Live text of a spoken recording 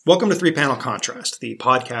Welcome to Three Panel Contrast, the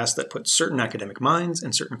podcast that puts certain academic minds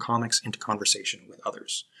and certain comics into conversation with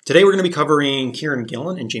others. Today we're going to be covering Kieran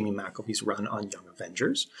Gillen and Jamie McKelvie's run on Young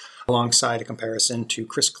Avengers, alongside a comparison to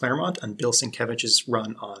Chris Claremont and Bill Sienkiewicz's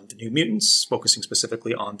run on The New Mutants, focusing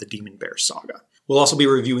specifically on the Demon Bear saga. We'll also be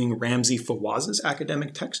reviewing Ramsey Fawaz's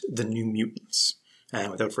academic text, The New Mutants.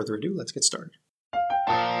 And without further ado, let's get started.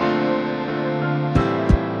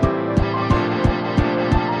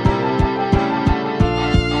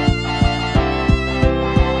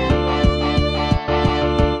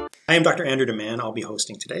 I am Dr. Andrew DeMann. I'll be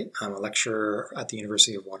hosting today. I'm a lecturer at the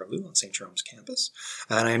University of Waterloo on St. Jerome's campus.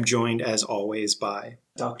 And I am joined, as always, by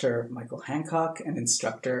Dr. Michael Hancock, an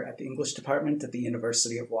instructor at the English department at the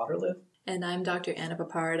University of Waterloo. And I'm Dr. Anna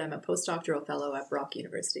Papard. I'm a postdoctoral fellow at Brock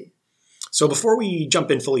University. So before we jump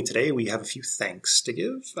in fully today, we have a few thanks to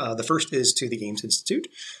give. The first is to the Games Institute,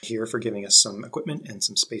 here for giving us some equipment and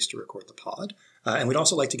some space to record the pod. And we'd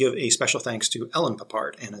also like to give a special thanks to Ellen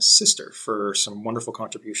Papard, Anna's sister, for some wonderful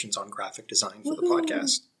contributions on graphic design for the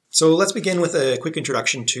podcast. So let's begin with a quick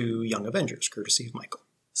introduction to Young Avengers, courtesy of Michael.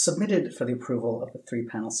 Submitted for the approval of the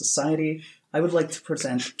Three-Panel Society, I would like to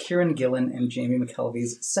present Kieran Gillen and Jamie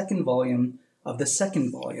McKelvie's second volume of the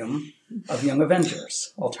second volume of Young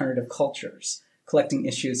Avengers, Alternative Cultures, collecting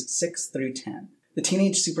issues 6 through 10. The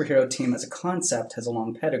teenage superhero team as a concept has a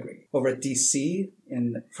long pedigree. Over at DC,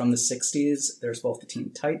 from the 60s, there's both the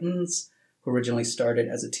Teen Titans, who originally started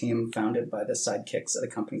as a team founded by the sidekicks of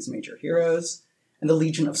the company's major heroes, and the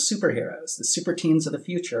Legion of Superheroes, the super teens of the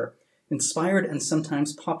future, inspired and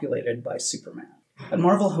sometimes populated by Superman. At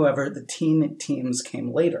Marvel, however, the teen teams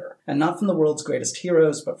came later, and not from the world's greatest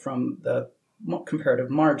heroes, but from the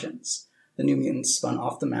comparative margins. The New Mutants spun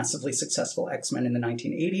off the massively successful X-Men in the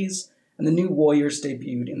 1980s, and the New Warriors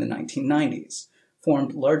debuted in the 1990s,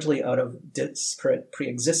 formed largely out of disparate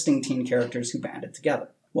pre-existing teen characters who banded together.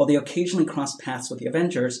 While they occasionally crossed paths with the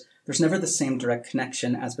Avengers, there's never the same direct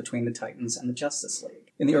connection as between the Titans and the Justice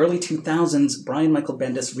League. In the early 2000s, Brian Michael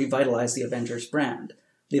Bendis revitalized the Avengers brand,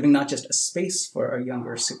 leaving not just a space for a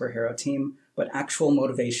younger superhero team, but actual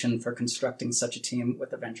motivation for constructing such a team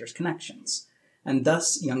with Avengers connections. And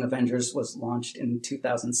thus, Young Avengers was launched in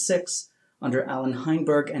 2006 under Alan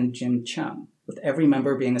Heinberg and Jim Cheung, with every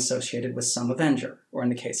member being associated with some Avenger, or in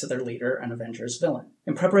the case of their leader, an Avengers villain.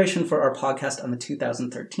 In preparation for our podcast on the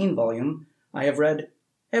 2013 volume, I have read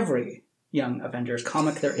every Young Avengers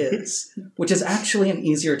comic there is, which is actually an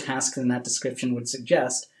easier task than that description would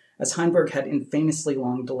suggest, as Heinberg had infamously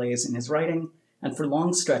long delays in his writing, and for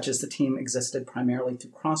long stretches the team existed primarily through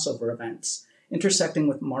crossover events, intersecting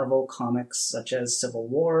with Marvel comics such as Civil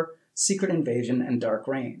War, Secret Invasion, and Dark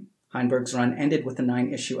Reign. Heinberg's run ended with the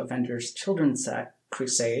 9-issue Avengers Children's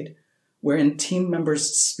Crusade, wherein team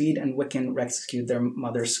members Speed and Wiccan rescued their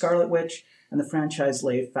mother Scarlet Witch, and the franchise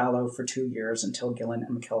lay fallow for 2 years until Gillen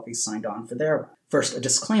and McKelvie signed on for their run. First, a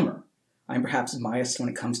disclaimer. I'm perhaps biased when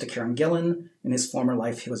it comes to Kieran Gillen. In his former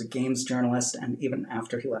life, he was a games journalist, and even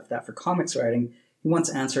after he left that for comics writing, he once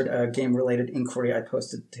answered a game-related inquiry I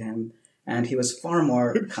posted to him, and he was far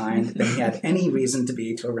more kind than he had any reason to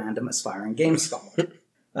be to a random aspiring game scholar.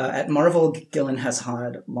 At Marvel, Gillen has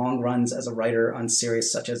had long runs as a writer on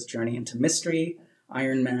series such as Journey into Mystery,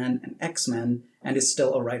 Iron Man, and X-Men, and is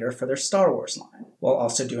still a writer for their Star Wars line, while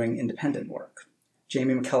also doing independent work.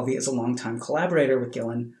 Jamie McKelvie is a longtime collaborator with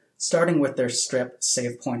Gillen, starting with their strip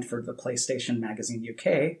Save Point for the PlayStation Magazine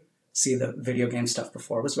UK, see the video game stuff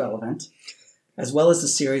before was relevant, as well as the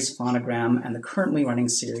series Phonogram and the currently running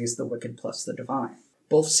series The Wicked plus the Divine.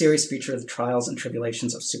 Both series feature the trials and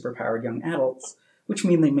tribulations of superpowered young adults, which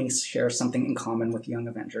mean they may share something in common with Young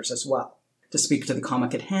Avengers as well. To speak to the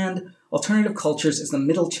comic at hand, Alternative Cultures is the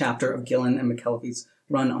middle chapter of Gillen and McKelvie's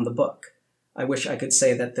run on the book. I wish I could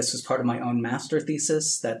say that this was part of my own master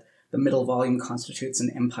thesis, that the middle volume constitutes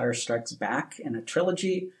an Empire Strikes Back in a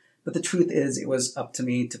trilogy, but the truth is it was up to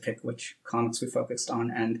me to pick which comics we focused on,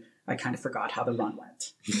 and I kind of forgot how the run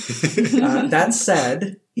went. That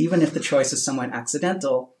said, even if the choice is somewhat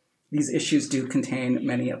accidental, these issues do contain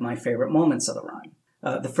many of my favorite moments of the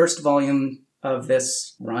run. The first volume of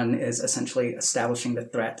this run is essentially establishing the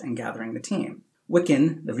threat and gathering the team.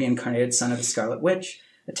 Wiccan, the reincarnated son of the Scarlet Witch,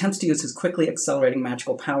 attempts to use his quickly accelerating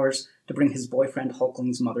magical powers to bring his boyfriend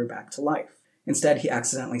Hulkling's mother back to life. Instead, he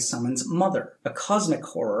accidentally summons Mother, a cosmic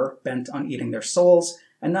horror bent on eating their souls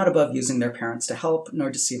and not above using their parents to help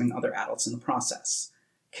nor deceiving other adults in the process.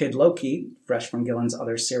 Kid Loki, fresh from Gillen's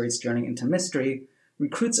other series Journey into Mystery,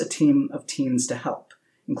 recruits a team of teens to help,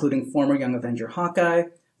 including former Young Avenger Hawkeye,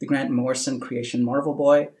 the Grant Morrison creation Marvel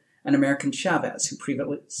Boy, and American Chavez, who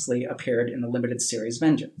previously appeared in the limited series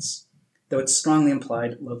Vengeance. though it's strongly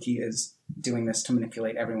implied Loki is doing this to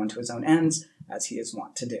manipulate everyone to his own ends, as he is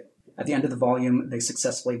wont to do. At the end of the volume, they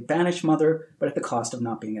successfully banish Mother, but at the cost of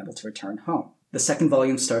not being able to return home. The second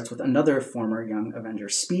volume starts with another former Young Avenger,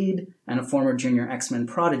 Speed, and a former Junior X-Men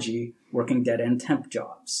prodigy working dead-end temp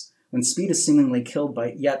jobs. When Speed is seemingly killed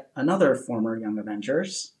by yet another former Young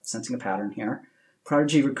Avengers, sensing a pattern here,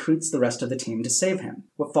 Prodigy recruits the rest of the team to save him.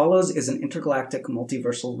 What follows is an intergalactic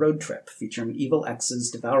multiversal road trip featuring evil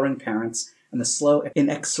X's devouring parents and the slow,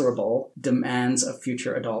 inexorable demands of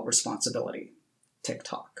future adult responsibility.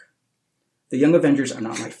 TikTok. The Young Avengers are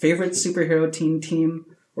not my favorite superhero teen team,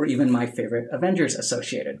 or even my favorite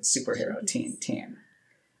Avengers-associated superhero teen team.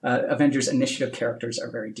 Avengers Initiative characters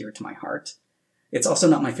are very dear to my heart. It's also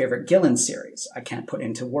not my favorite Gillen series. I can't put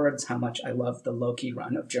into words how much I love the Loki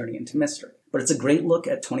run of Journey into Mystery. But it's a great look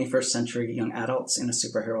at 21st century young adults in a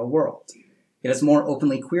superhero world. It has more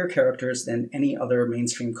openly queer characters than any other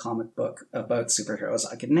mainstream comic book about superheroes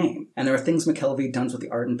I could name. And there are things McKelvey does with the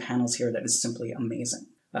art and panels here that is simply amazing.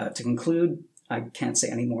 To conclude, I can't say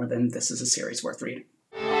any more than this is a series worth reading.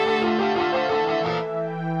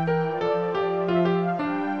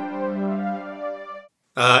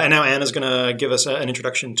 And now Anna's going to give us an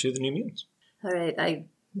introduction to the New Mutants. All right, I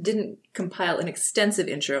didn't compile an extensive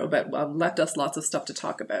intro, but left us lots of stuff to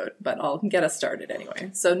talk about, but I'll get us started anyway.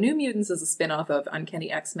 So New Mutants is a spin-off of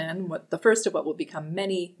Uncanny X-Men, the first of what will become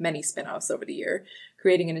many, many spin-offs over the year,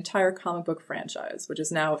 creating an entire comic book franchise, which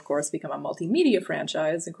has now, of course, become a multimedia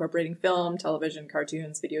franchise, incorporating film, television,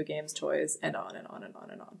 cartoons, video games, toys, and on and on and on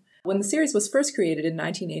and on. When the series was first created in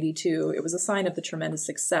 1982, it was a sign of the tremendous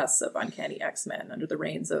success of Uncanny X-Men under the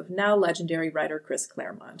reins of now legendary writer Chris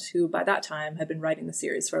Claremont, who by that time had been writing the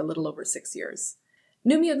series for a little over 6 years.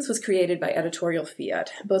 New Mutants was created by editorial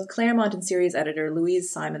fiat. Both Claremont and series editor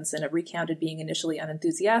Louise Simonson have recounted being initially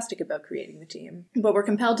unenthusiastic about creating the team, but were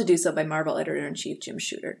compelled to do so by Marvel editor-in-chief Jim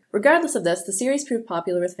Shooter. Regardless of this, the series proved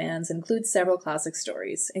popular with fans and includes several classic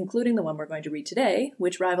stories, including the one we're going to read today,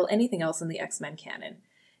 which rival anything else in the X-Men canon.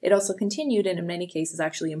 It also continued and in many cases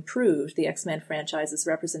actually improved the X-Men franchise's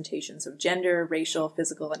representations of gender, racial,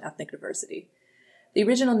 physical, and ethnic diversity. The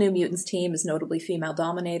original New Mutants team is notably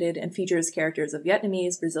female-dominated and features characters of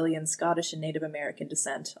Vietnamese, Brazilian, Scottish, and Native American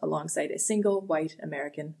descent, alongside a single white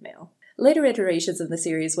American male. Later iterations of the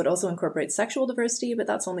series would also incorporate sexual diversity, but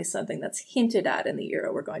that's only something that's hinted at in the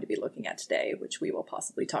era we're going to be looking at today, which we will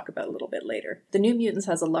possibly talk about a little bit later. The New Mutants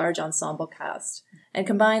has a large ensemble cast and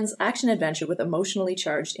combines action-adventure with emotionally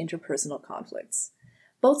charged interpersonal conflicts.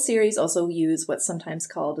 Both series also use what's sometimes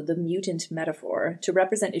called the mutant metaphor to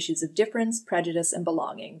represent issues of difference, prejudice, and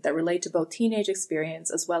belonging that relate to both teenage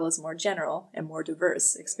experience as well as more general and more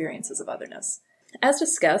diverse experiences of otherness. As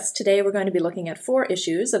discussed, today we're going to be looking at 4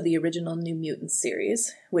 issues of the original New Mutants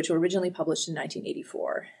series, which were originally published in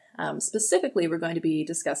 1984. Specifically, we're going to be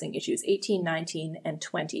discussing issues 18, 19, and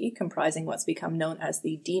 20, comprising what's become known as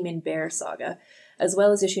the Demon Bear saga, as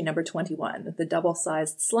well as issue number 21, the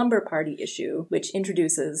double-sized Slumber Party issue, which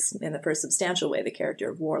introduces, in the first substantial way, the character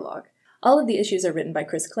of Warlock. All of the issues are written by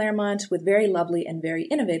Chris Claremont, with very lovely and very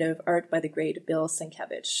innovative art by the great Bill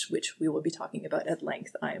Sienkiewicz, which we will be talking about at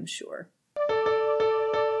length, I am sure.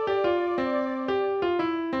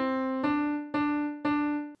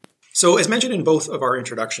 So, as mentioned in both of our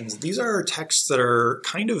introductions, these are texts that are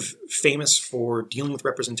kind of famous for dealing with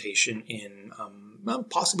representation in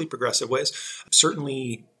possibly progressive ways,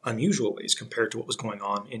 certainly unusual ways compared to what was going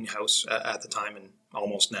on in-house at the time and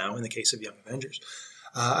almost now in the case of Young Avengers.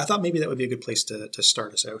 I thought maybe that would be a good place to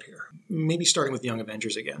start us out here. Maybe starting with Young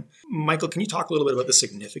Avengers again. Michael, can you talk a little bit about the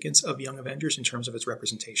significance of Young Avengers in terms of its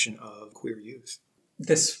representation of queer youth?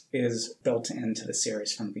 This is built into the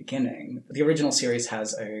series from the beginning. The original series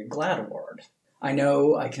has a GLAAD award. I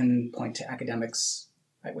know I can point to academics,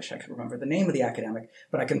 I wish I could remember the name of the academic,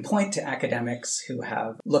 but I can point to academics who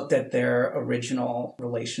have looked at their original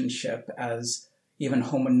relationship as even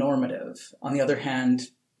homonormative. On the other hand,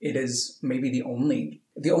 it is maybe the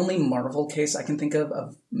only Marvel case I can think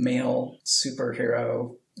of male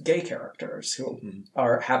superhero gay characters who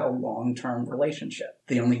have a long-term relationship.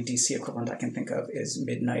 The only DC equivalent I can think of is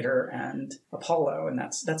Midnighter and Apollo, and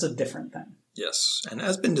that's a different thing. Yes, and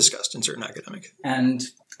has been discussed in certain academic. And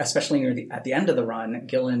especially at the end of the run,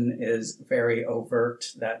 Gillen is very overt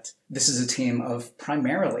that this is a team of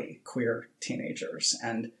primarily queer teenagers,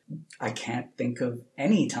 and I can't think of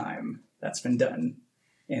any time that's been done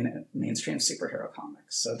in mainstream superhero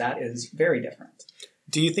comics. So that is very different.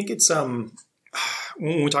 Do you think it's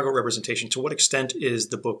when we talk about representation, to what extent is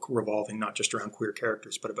the book revolving not just around queer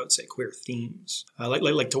characters, but about, say, queer themes?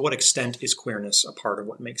 Like to what extent is queerness a part of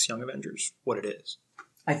what makes Young Avengers what it is?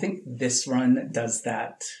 I think this run does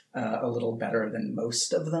that a little better than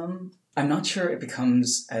most of them. I'm not sure it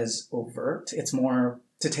becomes as overt. It's more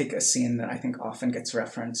to take a scene that I think often gets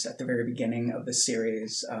referenced at the very beginning of the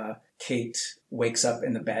series. Kate wakes up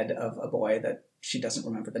in the bed of a boy that she doesn't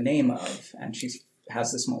remember the name of, and she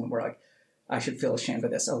has this moment where, like, I should feel ashamed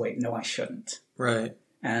of this. Oh, wait, no, I shouldn't. Right.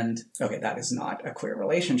 And, okay, that is not a queer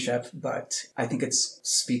relationship, but I think it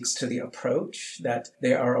speaks to the approach that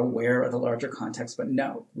they are aware of the larger context, but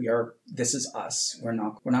no, this is us. We're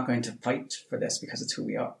not going to fight for this because it's who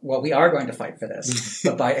we are. Well, we are going to fight for this,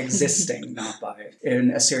 but by existing, not by.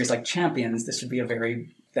 In a series like Champions, this would be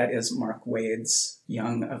that is Mark Waid's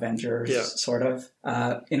Young Avengers, sort of.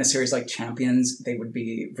 In a series like Champions, it would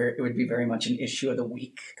be very much an issue of the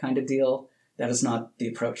week kind of deal. That is not the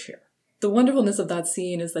approach here. The wonderfulness of that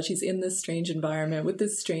scene is that she's in this strange environment with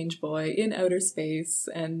this strange boy in outer space.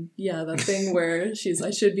 And yeah, that thing where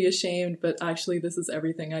I should be ashamed, but actually this is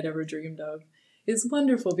everything I'd ever dreamed of, is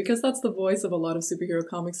wonderful because that's the voice of a lot of superhero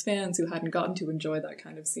comics fans who hadn't gotten to enjoy that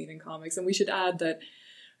kind of scene in comics. And we should add that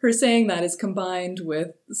her saying that is combined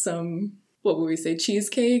with some, what would we say,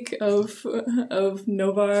 cheesecake of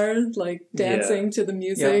Novar, like dancing to the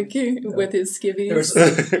music with his skivvies.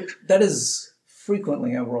 That is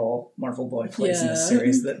frequently a role Marvel Boy plays in this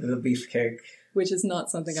series, the beefcake. Which is not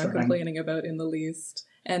something I'm complaining about in the least.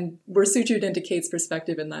 And we're sutured into Kate's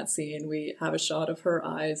perspective in that scene. We have a shot of her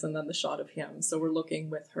eyes and then the shot of him. So we're looking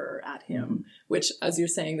with her at him, which, as you're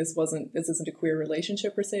saying, this isn't a queer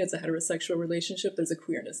relationship per se. It's a heterosexual relationship. There's a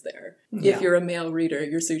queerness there. Yeah. If you're a male reader,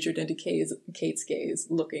 you're sutured into Kate's gaze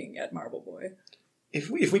looking at Marvel Boy. If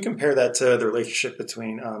we compare that to the relationship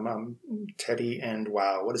between Teddy and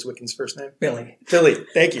what is Wiccan's first name? Billy.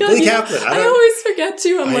 Thank you. Billy Kaplan. I always forget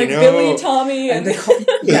too. I'm like know. Billy, Tommy, and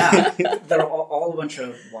they're all a bunch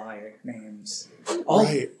of Y names. All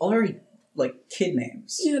very like kid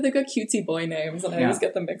names. Yeah, they've got cutesy boy names, and I always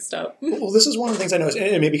get them mixed up. Well, this is one of the things I noticed,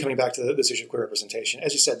 and maybe coming back to this issue of queer representation.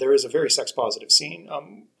 As you said, there is a very sex positive scene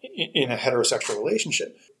in a heterosexual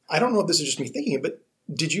relationship. I don't know if this is just me thinking it, but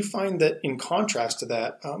did you find that in contrast to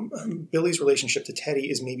that, Billy's relationship to Teddy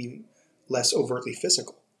is maybe less overtly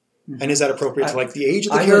physical? Mm-hmm. And is that appropriate to like the age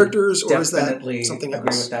of the characters, or is that something else? I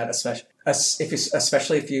agree with that,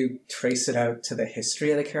 especially if you trace it out to the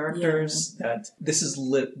history of the characters. Yeah. That this is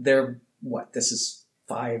this is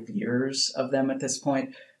 5 years of them at this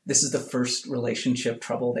point. This is the first relationship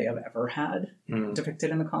trouble they have ever had depicted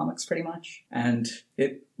in the comics, pretty much, and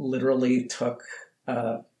it literally took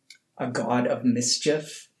a god of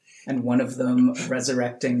mischief, and one of them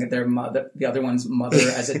resurrecting their mother, the other one's mother,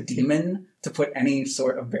 as a demon to put any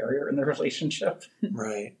sort of barrier in the relationship.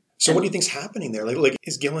 Right. So what do you think's happening there? Like,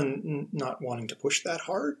 is Gillen not wanting to push that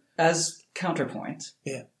hard? As counterpoint,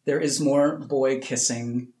 there is more boy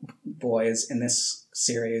kissing boys in this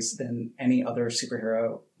series than any other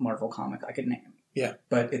superhero Marvel comic I could name. Yeah.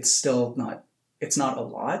 But it's still not. It's not a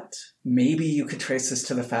lot. Maybe you could trace this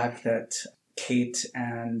to the fact that Kate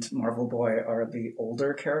and Marvel Boy are the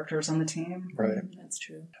older characters on the team. Right. That's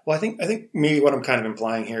true. Well, I think maybe what I'm kind of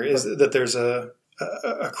implying here is that there's a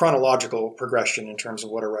chronological progression in terms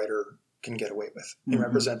of what a writer can get away with in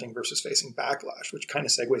representing versus facing backlash, which kind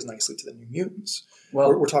of segues nicely to the New Mutants.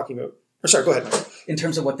 Well, we're talking about... Sorry, go ahead, Mike. In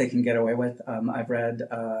terms of what they can get away with, I've read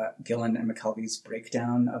Gillen and McKelvey's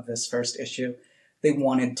breakdown of this first issue. They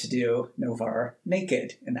wanted to do Novar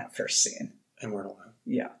naked in that first scene. And weren't allowed.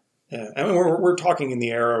 Yeah. Yeah, I mean, we're talking in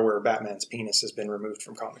the era where Batman's penis has been removed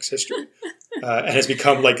from comics history and has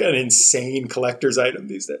become like an insane collector's item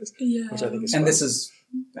these days. Yeah, which I think is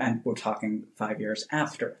fun. And we're talking 5 years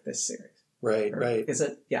after this series. Right. Is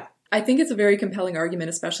it? Yeah. I think it's a very compelling argument,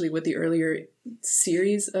 especially with the earlier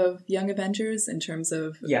series of Young Avengers, in terms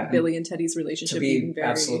of Billy and Teddy's relationship. To be being very...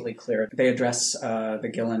 absolutely clear, they address the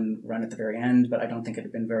Gillen run at the very end, but I don't think it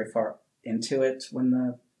had been very far into it when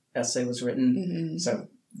the essay was written. Mm-hmm. So.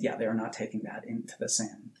 Yeah, they're not taking that into the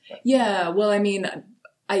sand. But. Yeah, well, I mean,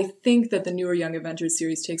 I think that the newer Young Avengers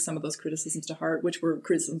series takes some of those criticisms to heart, which were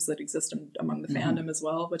criticisms that exist among the fandom as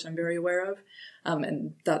well, which I'm very aware of.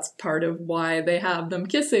 And that's part of why they have them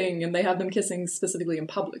kissing, and they have them kissing specifically in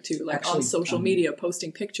public too, like on social media,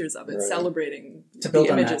 posting pictures of it, celebrating to build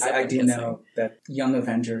the on images that, I do kissing. know that Young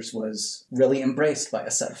Avengers was really embraced by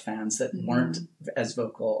a set of fans that weren't as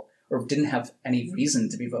vocal or didn't have any reason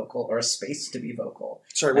to be vocal or a space to be vocal.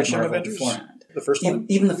 Sorry, which Young Avengers? Beforehand. The first one?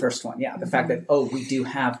 Even the first one, yeah. The fact that, we do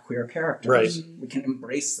have queer characters. Right. We can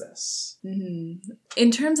embrace this. Mm-hmm.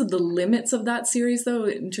 In terms of the limits of that series, though,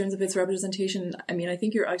 in terms of its representation, I mean, I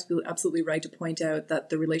think you're absolutely right to point out that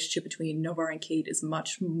the relationship between Novar and Kate is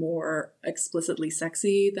much more explicitly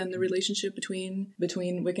sexy than the relationship between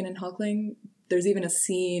Wiccan and Hulkling. There's even a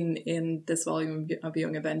scene in this volume of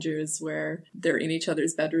Young Avengers where they're in each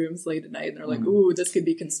other's bedrooms late at night and they're like, ooh, this could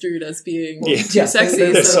be construed as being too sexy.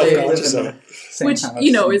 They're so self-conscious of it. which,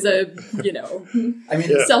 is a, I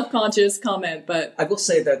mean, self-conscious comment, but... I will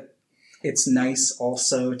say that it's nice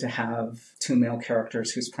also to have two male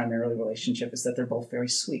characters whose primary relationship is that they're both very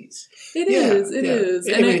sweet. It is.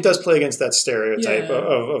 I mean, it does play against that stereotype Yeah.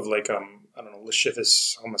 of like, I don't know,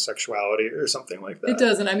 lascivious homosexuality or something like that. It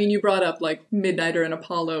does, and I mean, you brought up like Midnighter and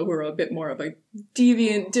Apollo, who are a bit more of a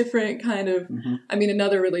deviant, different kind of. I mean,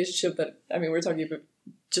 another relationship that we're talking about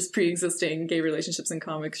just pre-existing gay relationships in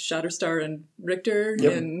comics: Shatterstar and Richter,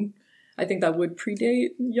 and I think that would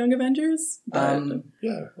predate Young Avengers. But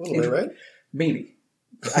yeah, a little bit, right? Maybe.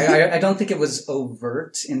 I don't think it was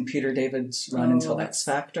overt in Peter David's run until X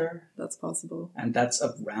Factor. That's possible. And that's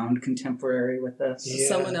around contemporary with this. Yeah.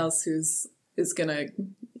 Someone else is going to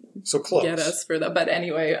so close. get us for that. But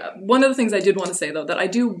anyway, one of the things I did want to say, though, that I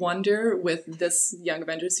do wonder with this Young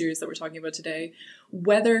Avengers series that we're talking about today,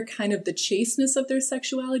 whether kind of the chasteness of their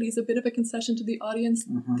sexuality is a bit of a concession to the audience.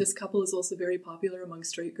 This couple is also very popular among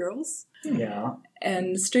straight girls. Yeah.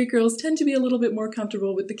 And straight girls tend to be a little bit more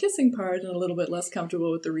comfortable with the kissing part and a little bit less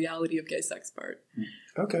comfortable with the reality of gay sex part.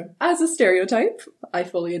 Okay. As a stereotype, I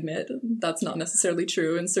fully admit that's not necessarily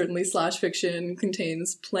true, and certainly slash fiction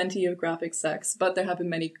contains plenty of graphic sex, but there have been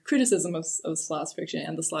many criticisms of slash fiction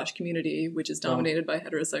and the slash community, which is dominated by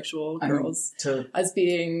heterosexual girls, as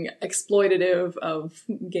being exploitative of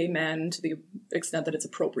gay men to the extent that it's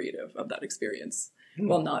appropriative of that experience,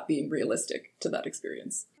 while not being realistic to that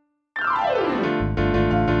experience.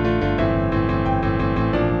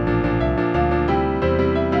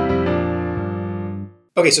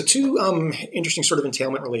 Okay, so two interesting sort of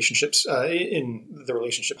entailment relationships in the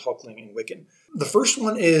relationship Hulkling and Wiccan. The first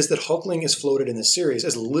one is that Hulkling is floated in this series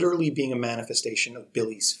as literally being a manifestation of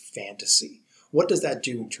Billy's fantasy. What does that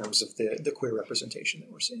do in terms of the queer representation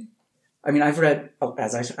that we're seeing? I mean, I've read,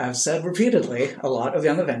 as I've said repeatedly, a lot of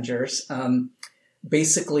Young Avengers.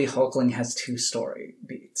 Basically, Hulkling has two story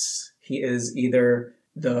beats. He is either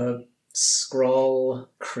the Skrull,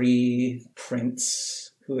 Kree prince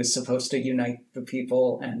who is supposed to unite the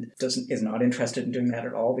people and is not interested in doing that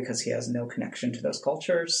at all because he has no connection to those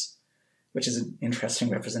cultures, which is an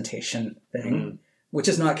interesting representation thing, which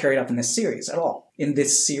is not carried up in this series at all. In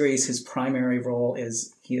this series, his primary role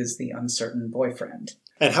is he is the uncertain boyfriend.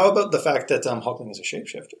 And how about the fact that Hulkling is a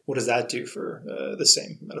shapeshifter? What does that do for the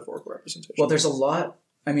same metaphorical representation? Well, there's a lot.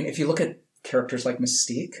 I mean, if you look at characters like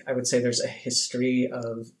Mystique, I would say there's a history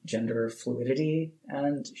of gender fluidity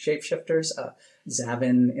and shapeshifters.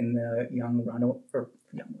 Zavin in the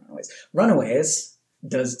Runaways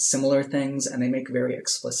does similar things, and they make very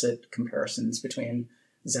explicit comparisons between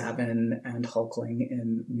Zavin and Hulkling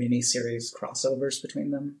in miniseries crossovers between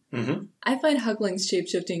them. I find Hulkling's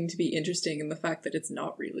shapeshifting to be interesting in the fact that it's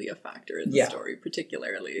not really a factor in the story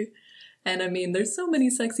particularly. And I mean, there's so many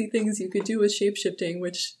sexy things you could do with shapeshifting,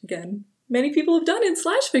 which, again, many people have done in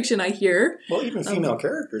slash fiction, I hear. Well, even female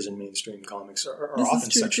characters in mainstream comics are often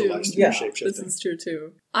sexualized through shapeshifting. This is true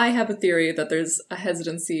too. I have a theory that there's a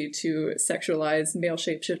hesitancy to sexualize male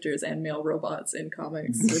shapeshifters and male robots in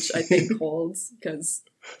comics, which I think holds because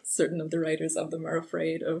certain of the writers of them are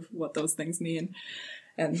afraid of what those things mean.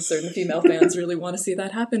 And certain female fans really want to see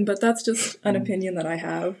that happen, but that's just an opinion that I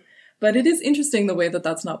have. But it is interesting the way that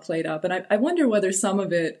that's not played up. And I wonder whether some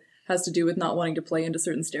of it has to do with not wanting to play into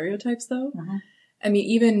certain stereotypes, though. I mean,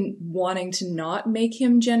 even wanting to not make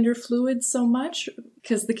him gender fluid so much,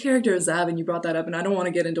 because the character of Zavin, you brought that up, and I don't want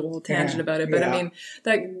to get into a whole tangent about it, but I mean,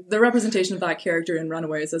 the representation of that character in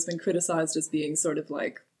Runaways has been criticized as being sort of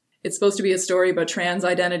like, it's supposed to be a story about trans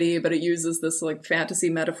identity, but it uses this like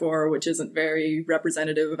fantasy metaphor, which isn't very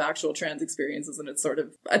representative of actual trans experiences, and it's sort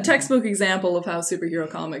of a textbook example of how superhero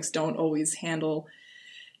comics don't always handle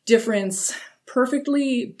difference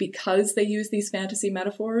perfectly because they use these fantasy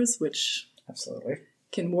metaphors, which absolutely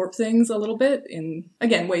can warp things a little bit in,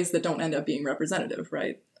 again, ways that don't end up being representative,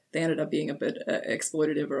 right? They ended up being a bit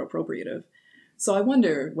exploitative or appropriative. So I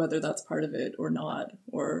wonder whether that's part of it or not.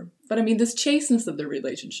 But I mean, this chasteness of the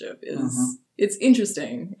relationship is, it's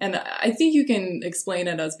interesting. And I think you can explain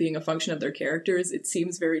it as being a function of their characters. It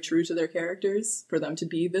seems very true to their characters for them to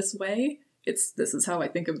be this way. This is how I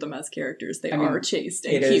think of them as characters. They are chaste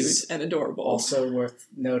and cute and adorable. Also worth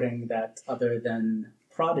noting that other than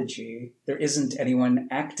Prodigy, there isn't anyone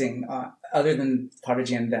acting other than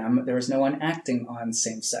Prodigy and them. There is no one acting on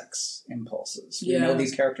same-sex impulses. We know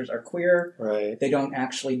these characters are queer. Right. They don't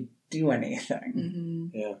actually do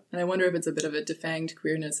anything. Yeah. And I wonder if it's a bit of a defanged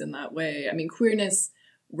queerness in that way. I mean, queerness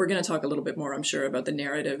We're going to talk a little bit more, I'm sure, about the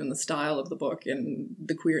narrative and the style of the book and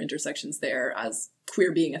the queer intersections there, as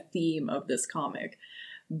queer being a theme of this comic.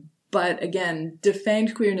 But again,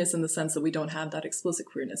 defanged queerness in the sense that we don't have that explicit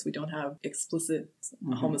queerness. We don't have explicit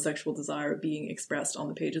homosexual desire being expressed on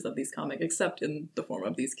the pages of these comics, except in the form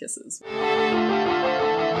of these kisses.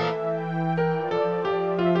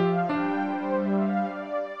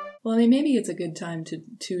 Well, I mean, maybe it's a good time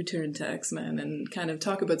to turn to X-Men and kind of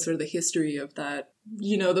talk about sort of the history of that,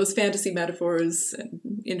 you know, those fantasy metaphors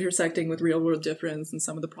intersecting with real-world difference and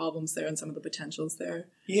some of the problems there and some of the potentials there.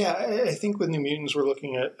 Yeah, I think with New Mutants, we're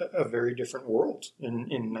looking at a very different world in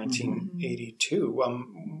 1982.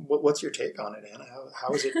 What's your take on it, Anna?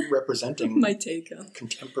 How is it representing my take on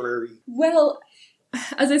contemporary? Well,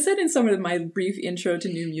 as I said in some of my brief intro to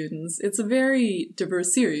New Mutants, it's a very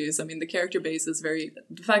diverse series. I mean, the character base is the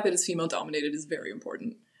fact that it's female-dominated is very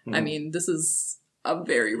important. I mean, this is a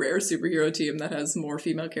very rare superhero team that has more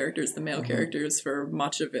female characters than male characters for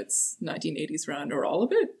much of its 1980s run, or all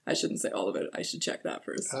of it. I shouldn't say all of it. I should check that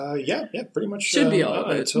first. Yeah, pretty much. Should be all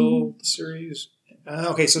of it. Until the series...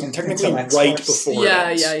 okay, so And technically until right X-Force. before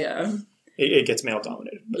Yeah. it gets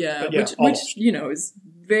male-dominated. But Which, you know, is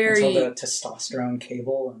very... Until the testosterone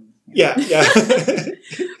cable and... Yeah.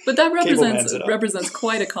 But that Cableman's it up. represents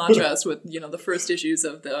quite a contrast with, you know, the first issues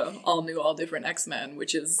of the all new, all different X-Men,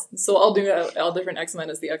 which is, so all different X-Men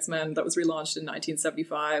is the X-Men that was relaunched in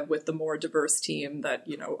 1975 with the more diverse team that,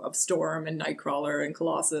 you know, of Storm and Nightcrawler and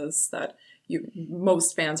Colossus that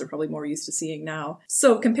most fans are probably more used to seeing now.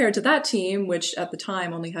 So compared to that team, which at the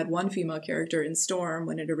time only had one female character in Storm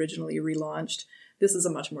when it originally relaunched, this is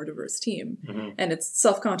a much more diverse team. And it's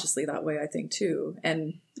self-consciously that way, I think, too.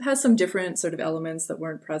 And has some different sort of elements that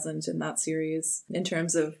weren't present in that series in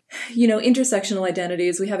terms of, you know, intersectional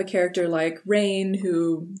identities. We have a character like Rain,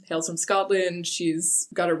 who hails from Scotland. She's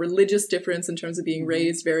got a religious difference in terms of being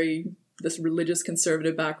raised this religious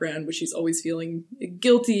conservative background, which she's always feeling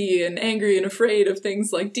guilty and angry and afraid of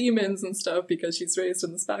things like demons and stuff because she's raised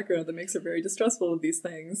in this background that makes her very distrustful of these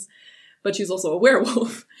things. But she's also a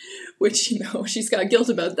werewolf, which, you know, she's got guilt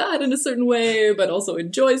about that in a certain way, but also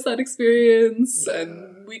enjoys that experience. Yeah.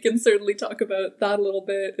 And we can certainly talk about that a little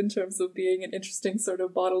bit in terms of being an interesting sort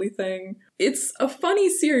of bodily thing. It's a funny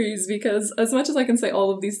series because as much as I can say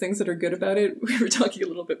all of these things that are good about it, we were talking a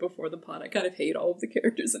little bit before the pod, I kind of hate all of the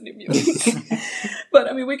characters in New Mutants. But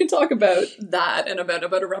I mean, we can talk about that and about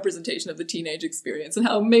a representation of the teenage experience and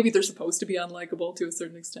how maybe they're supposed to be unlikable to a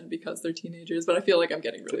certain extent because they're teenagers, but I feel like I'm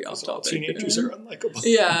getting really off topic. Teenagers are unlikable.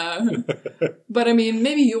 Yeah. But I mean,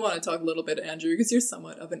 maybe you want to talk a little bit, Andrew, because you're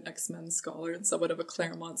somewhat of an X-Men scholar and somewhat of a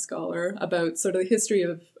Claremont scholar about sort of the history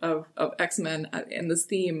of X-Men and this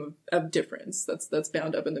theme of difference that's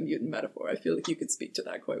bound up in the mutant metaphor. I feel like you could speak to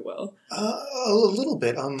that quite well. A little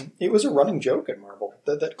bit. It was a running joke at Marvel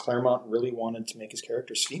that Claremont really wanted to make his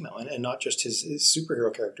characters female, and not just his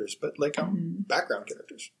superhero characters, but like background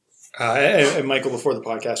characters. And Michael, before the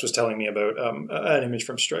podcast, was telling me about an image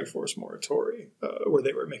from Strikeforce Morituri, where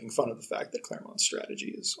they were making fun of the fact that Claremont's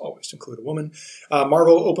strategy is always to include a woman.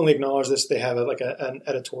 Marvel openly acknowledged this. They have an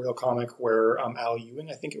editorial comic where Al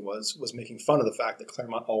Ewing, I think it was making fun of the fact that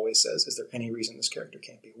Claremont always says, is there any reason this character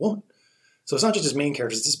can't be a woman? So it's not just his main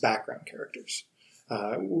characters, it's his background characters,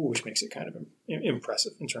 which makes it kind of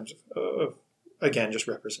impressive in terms of again, just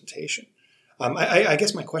representation. I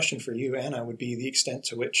guess my question for you, Anna, would be the extent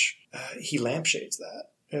to which he lampshades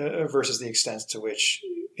that versus the extent to which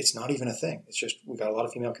it's not even a thing. It's just, we got a lot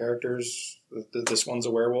of female characters. This one's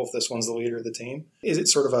a werewolf. This one's the leader of the team. Is it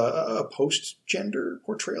sort of a post-gender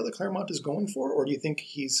portrayal that Claremont is going for? Or do you think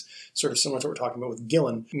he's sort of similar to what we're talking about with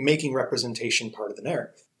Gillen, making representation part of the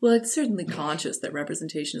narrative? Well, it's certainly conscious that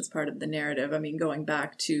representation is part of the narrative. I mean, going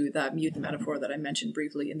back to that mutant metaphor that I mentioned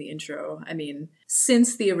briefly in the intro, I mean,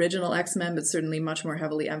 since the original X-Men, but certainly much more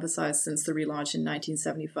heavily emphasized since the relaunch in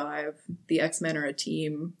 1975, the X-Men are a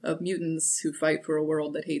team of mutants who fight for a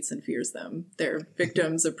world that hates and fears them. They're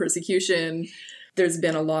victims of persecution. There's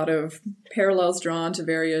been a lot of parallels drawn to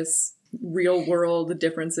various real-world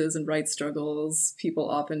differences and rights struggles. People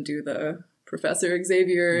often do the Professor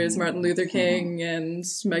Xavier is Martin Luther King and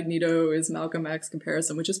Magneto is Malcolm X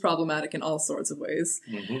comparison, which is problematic in all sorts of ways.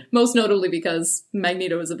 Most notably because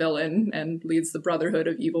Magneto is a villain and leads the Brotherhood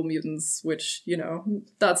of Evil Mutants, which, you know,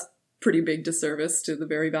 that's pretty big disservice to the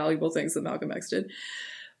very valuable things that Malcolm X did.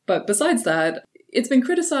 But besides that, it's been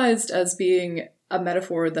criticized as being a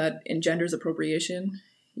metaphor that engenders appropriation.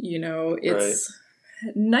 You know, it's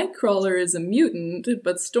Nightcrawler is a mutant,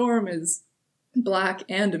 but Storm is Black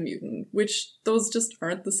and a mutant, which those just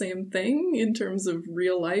aren't the same thing in terms of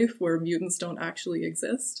real life where mutants don't actually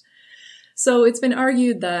exist. So it's been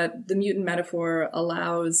argued that the mutant metaphor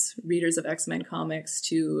allows readers of X-Men comics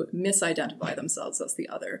to misidentify themselves as the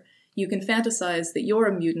other. You can fantasize that you're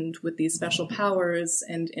a mutant with these special powers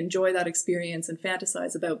and enjoy that experience and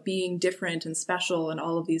fantasize about being different and special and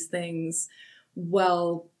all of these things,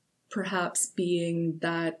 while perhaps being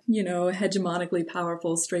that, hegemonically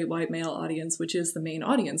powerful straight white male audience, which is the main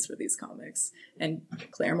audience for these comics. And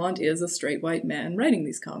Claremont is a straight white man writing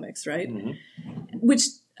these comics, right? Mm-hmm. Which,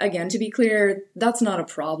 again, to be clear, that's not a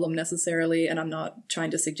problem necessarily, and I'm not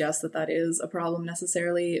trying to suggest that that is a problem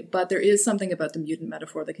necessarily, but there is something about the mutant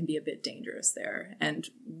metaphor that can be a bit dangerous there. And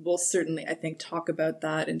we'll certainly, I think, talk about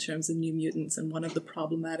that in terms of New Mutants and one of the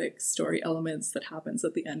problematic story elements that happens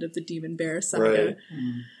at the end of the Demon Bear saga. Right.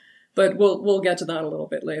 Mm. But we'll get to that a little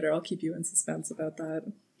bit later. I'll keep you in suspense about that.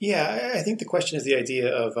 Yeah, I think the question is the idea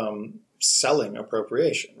of selling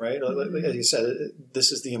appropriation, right? Mm-hmm. As you said,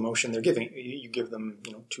 this is the emotion they're giving. You give them,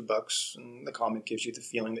 $2, and the comic gives you the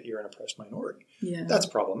feeling that you're an oppressed minority. Yeah. That's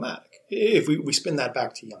problematic. If we spin that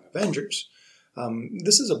back to Young Avengers,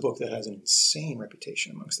 this is a book that has an insane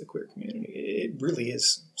reputation amongst the queer community. It really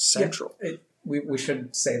is central. Yeah, we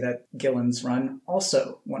should say that Gillen's run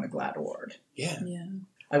also won a GLAAD award. Yeah.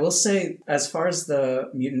 I will say, as far as the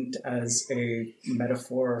mutant as a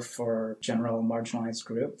metaphor for general marginalized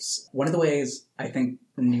groups, one of the ways I think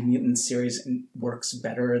the New Mutants series works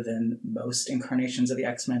better than most incarnations of the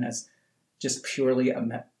X-Men as just purely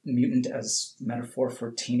a mutant as metaphor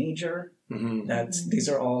for teenager, that these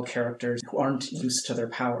are all characters who aren't used to their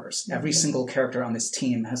powers. Every single character on this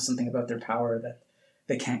team has something about their power that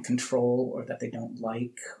they can't control or that they don't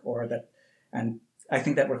like, and I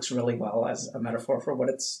think that works really well as a metaphor for what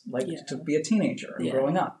it's like to be a teenager and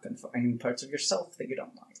growing up and finding parts of yourself that you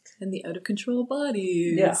don't like. And the out-of-control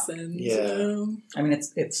bodies. Yeah. And, I mean,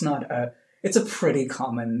 it's a pretty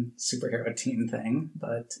common superhero teen thing,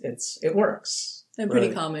 but it works. And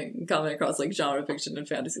pretty common across like genre fiction and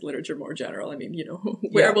fantasy literature more general. I mean,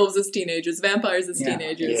 werewolves as teenagers, vampires as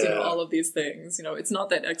teenagers, all of these things. It's not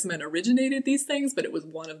that X-Men originated these things, but it was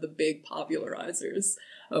one of the big popularizers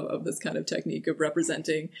of this kind of technique of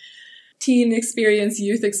representing teen experience,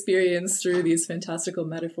 youth experience through these fantastical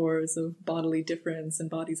metaphors of bodily difference and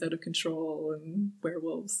bodies out of control and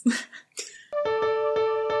werewolves.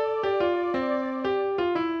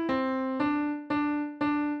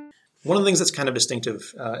 One of the things that's kind of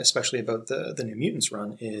distinctive, especially about the New Mutants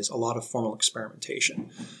run, is a lot of formal experimentation,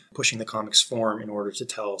 pushing the comics form in order to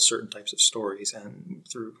tell certain types of stories and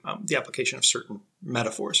through the application of certain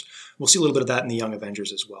metaphors. We'll see a little bit of that in the Young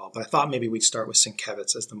Avengers as well, but I thought maybe we'd start with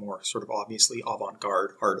Sienkiewicz as the more sort of obviously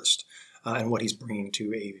avant-garde artist and what he's bringing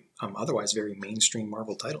to a otherwise very mainstream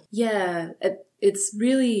Marvel title. Yeah, it's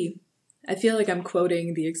really... I feel like I'm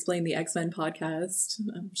quoting the Explain the X-Men podcast.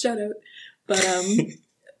 Shout out. But...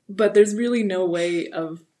 But there's really no way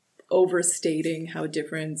of overstating how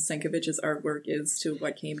different Sienkiewicz's artwork is to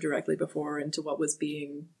what came directly before and to what was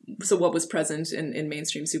present in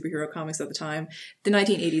mainstream superhero comics at the time. The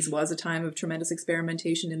 1980s was a time of tremendous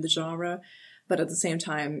experimentation in the genre, but at the same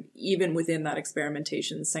time, even within that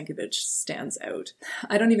experimentation, Sienkiewicz stands out.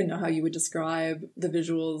 I don't even know how you would describe the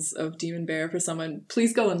visuals of Demon Bear for someone.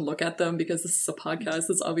 Please go and look at them, because this is a podcast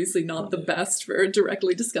that's obviously not the best for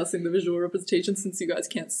directly discussing the visual representation, since you guys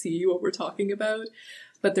can't see what we're talking about.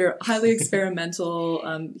 But they're highly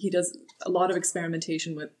experimental. He does a lot of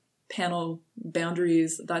experimentation with panel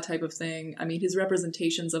boundaries, that type of thing. I mean, his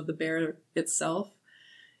representations of the bear itself,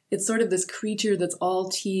 it's sort of this creature that's all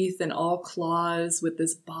teeth and all claws with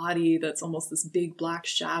this body that's almost this big black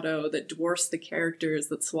shadow that dwarfs the characters,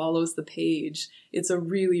 that swallows the page. It's a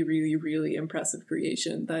really, really, really impressive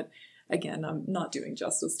creation that, again, I'm not doing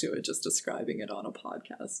justice to it, just describing it on a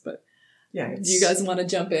podcast. But do you guys want to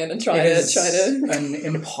jump in and try to... an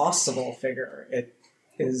impossible figure. It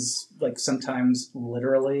is like sometimes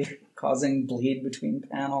literally causing bleed between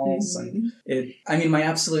panels. Mm-hmm. And my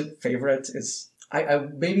absolute favorite is... I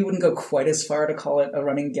maybe wouldn't go quite as far to call it a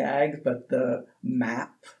running gag, but the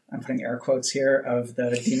map, I'm putting air quotes here, of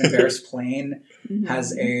the Demon Bear's plane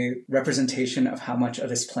has a representation of how much of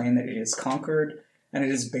this plane that it is conquered, and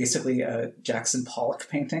it is basically a Jackson Pollock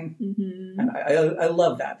painting. Mm-hmm. And I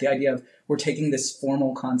love that, the idea of we're taking this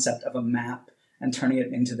formal concept of a map and turning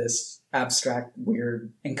it into this abstract,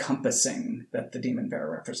 weird encompassing that the Demon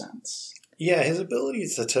Bear represents. Yeah, his ability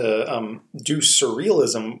to do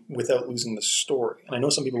surrealism without losing the story. And I know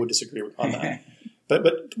some people would disagree on that.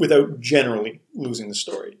 but without generally losing the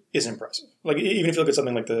story is impressive. Like, even if you look at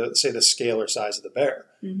something like the scale or size of the bear.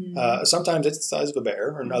 Mm-hmm. Sometimes it's the size of a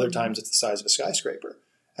bear, and other times it's the size of a skyscraper.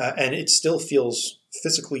 And it still feels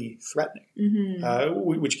physically threatening,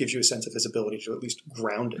 which gives you a sense of his ability to at least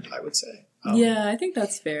ground it, I would say. Yeah, I think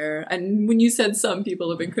that's fair. And when you said some people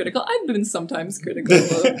have been critical, I've been sometimes critical of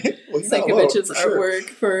Sienkiewicz's artwork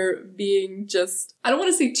for being just, I don't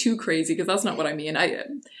want to say too crazy, because that's not what I mean.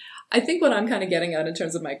 I think what I'm kind of getting at in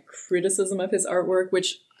terms of my criticism of his artwork,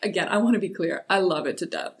 which, again, I want to be clear, I love it to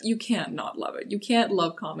death. You can't not love it. You can't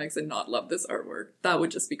love comics and not love this artwork. That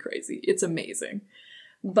would just be crazy. It's amazing.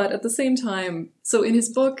 But at the same time, so in his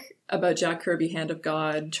book about Jack Kirby, Hand of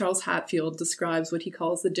God, Charles Hatfield describes what he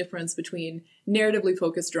calls the difference between narratively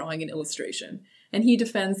focused drawing and illustration. And he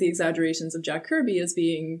defends the exaggerations of Jack Kirby as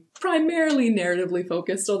being primarily narratively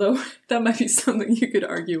focused, although that might be something you could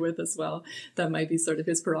argue with as well. That might be sort of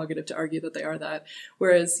his prerogative to argue that they are that.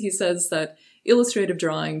 Whereas he says that illustrative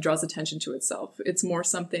drawing draws attention to itself. It's more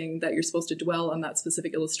something that you're supposed to dwell on that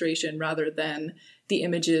specific illustration rather than the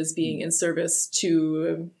images being in service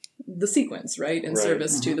to the sequence, right? In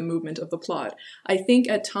service to the movement of the plot. I think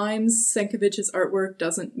at times Sienkiewicz's artwork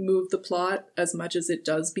doesn't move the plot as much as it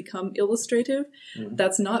does become illustrative.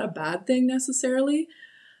 That's not a bad thing necessarily,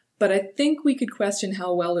 but I think we could question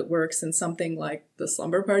how well it works in something like the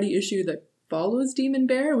Slumber Party issue that follows Demon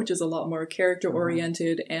Bear, which is a lot more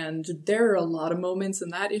character-oriented, and there are a lot of moments in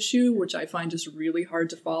that issue which I find just really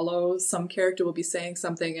hard to follow. Some character will be saying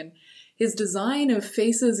something, and his design of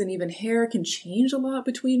faces and even hair can change a lot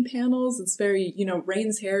between panels. It's very,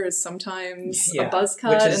 Rain's hair is sometimes a buzz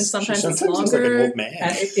cut, and sometimes it's longer. Like an old man.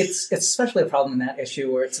 And it's especially a problem in that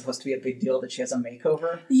issue where it's supposed to be a big deal that she has a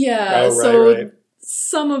makeover. Yeah, right.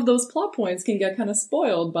 Some of those plot points can get kind of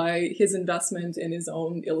spoiled by his investment in his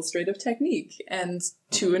own illustrative technique. And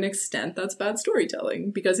to an extent, that's bad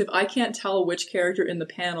storytelling. Because if I can't tell which character in the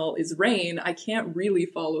panel is Rain, I can't really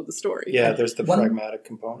follow the story. Yeah, there's the pragmatic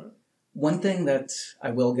component. One thing that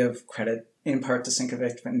I will give credit in part to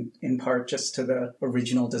Sienkiewicz and in part just to the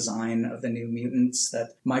original design of the New Mutants,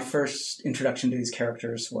 that my first introduction to these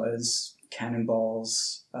characters was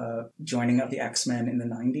Cannonball's joining of the X-Men in the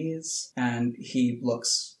 90s, and he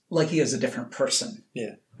looks like he is a different person.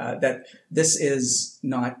 Yeah. That this is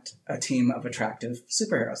not a team of attractive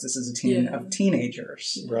superheroes. This is a team of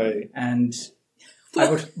teenagers. Right. And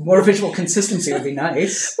more visual consistency would be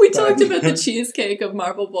nice. We talked about the cheesecake of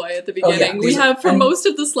Marvel Boy at the beginning. We have, for most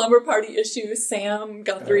of the Slumber Party issues, Sam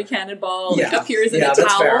Guthrie Cannonball appears in a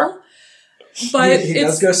towel. Fair. But he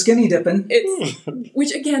does go skinny dipping.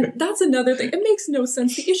 Which, again, that's another thing. It makes no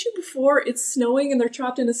sense. The issue before, it's snowing and they're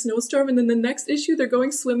trapped in a snowstorm, and then the next issue, they're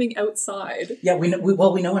going swimming outside. Yeah, we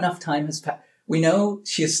know enough time has passed. We know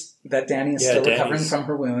that Danny is still recovering from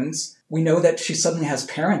her wounds. We know that she suddenly has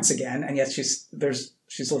parents again, and yet she's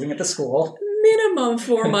living at the school. Minimum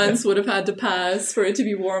 4 months would have had to pass for it to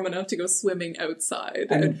be warm enough to go swimming outside,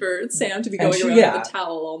 and for Sam to be going around with a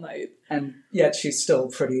towel all night. And yet she's still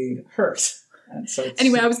pretty hurt. And so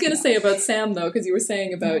anyway, I was going to say about Sam, though, because you were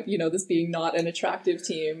saying about, this being not an attractive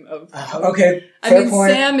team of... okay, fair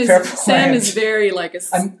point. Sam is very,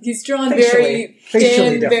 he's drawn very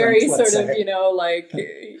thin, very sort of,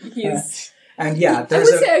 he's... And yeah, I would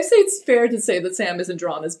say it's fair to say that Sam isn't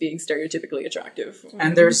drawn as being stereotypically attractive.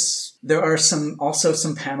 And there are also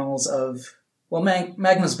some panels of,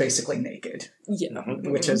 Magma's basically naked. Yeah.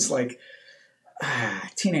 Which is like...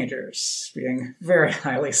 teenagers being very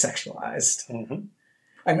highly sexualized.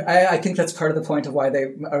 I think that's part of the point of why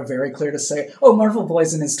they are very clear to say, Marvel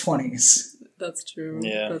Boy's in his 20s. That's true.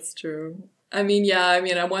 Yeah. That's true. I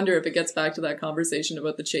wonder if it gets back to that conversation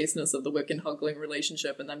about the chasteness of the Wiccan-Hugling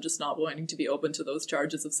relationship and them just not wanting to be open to those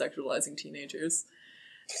charges of sexualizing teenagers.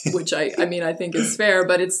 Which I think is fair,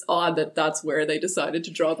 but it's odd that that's where they decided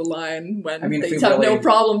to draw the line when they have no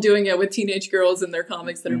problem doing it with teenage girls in their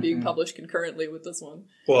comics that are being published concurrently with this one.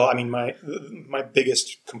 Well, my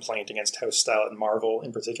biggest complaint against House Style and Marvel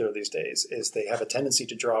in particular these days is they have a tendency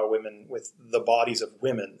to draw women with the bodies of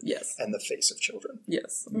women and the face of children.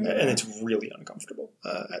 Yes. And it's really uncomfortable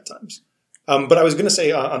at times. But I was going to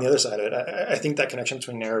say on the other side of it, I think that connection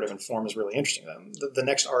between narrative and form is really interesting. The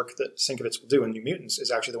next arc that Sienkiewicz will do in New Mutants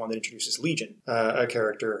is actually the one that introduces Legion, a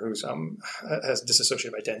character who's has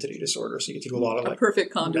dissociative identity disorder. So you get to do a lot of a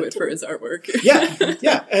perfect conduit for his artwork.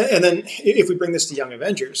 yeah. And then if we bring this to Young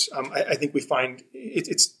Avengers, I think we find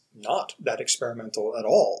it's not that experimental at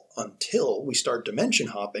all until we start dimension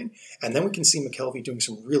hopping, and then we can see McKelvey doing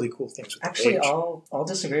some really cool things with the page. I'll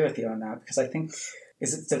disagree with you on that, because I think...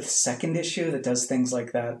 Is it the second issue that does things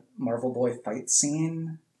like that Marvel Boy fight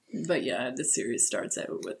scene? But yeah, the series starts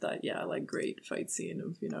out with that, like great fight scene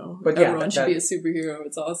of, But yeah, everyone should be a superhero.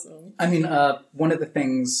 It's awesome. I mean, one of the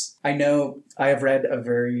things I know, I have read a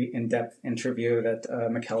very in-depth interview that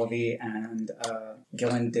McKelvey and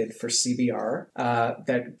Gillen did for CBR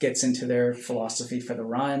that gets into their philosophy for the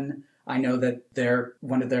run. I know that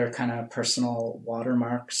one of their kind of personal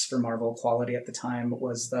watermarks for Marvel quality at the time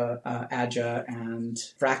was the Aja and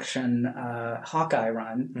Fraction Hawkeye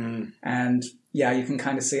run. And yeah, you can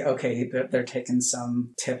kind of see, okay, they're taking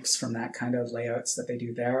some tips from that kind of layouts that they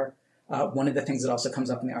do there. One of the things that also comes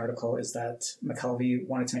up in the article is that McKelvey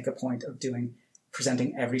wanted to make a point of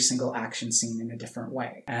presenting every single action scene in a different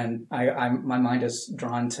way. And my mind is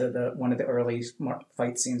drawn to one of the early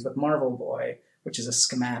fight scenes with Marvel Boy, which is a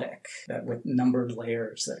schematic that with numbered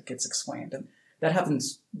layers that gets explained. And that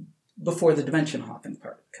happens before the dimension hopping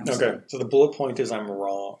part comes in. Okay, so the bullet point is I'm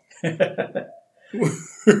wrong.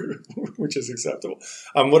 Which is acceptable.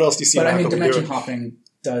 What else do you see? But I mean, dimension hopping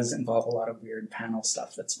does involve a lot of weird panel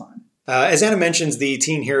stuff that's fun. As Anna mentions, the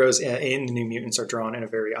teen heroes in the New Mutants are drawn in a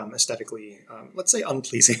very aesthetically, let's say,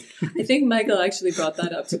 unpleasing. I think Michael actually brought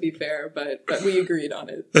that up, to be fair, but we agreed on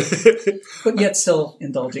it. But yet still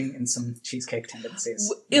indulging in some cheesecake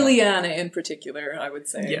tendencies. Ileana in particular, I would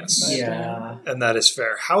say. Yes. But, yeah. And that is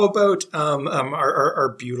fair. How about our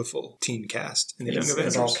beautiful teen cast in the Young Avengers?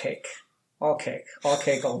 It's all cake. All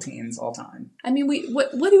cake, all teens, all time. I mean,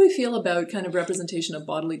 what do we feel about kind of representation of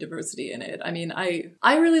bodily diversity in it? I mean, I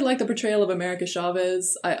really like the portrayal of America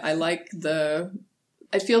Chavez. I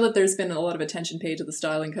feel that there's been a lot of attention paid to the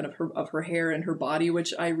styling kind of her hair and her body,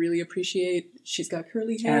 which I really appreciate. She's got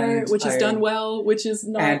curly hair, which is done well, which is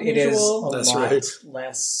not usual. And it is a lot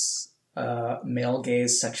less male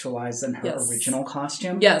gaze sexualized than her original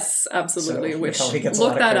costume. Yes, absolutely. So which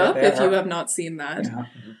look that up if you have not seen that. Yeah.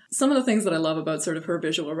 Some of the things that I love about sort of her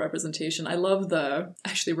visual representation, I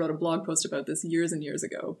actually wrote a blog post about this years and years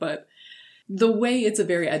ago, but the way it's a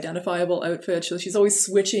very identifiable outfit. So she's always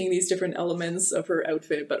switching these different elements of her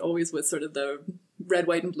outfit, but always with sort of the red,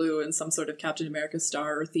 white, and blue and some sort of Captain America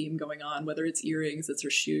star or theme going on, whether it's earrings, it's her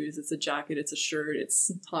shoes, it's a jacket, it's a shirt,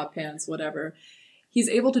 it's hot pants, whatever. He's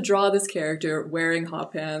able to draw this character wearing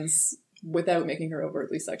hot pants without making her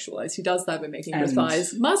overtly sexualized. He does that by making her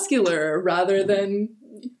thighs muscular rather than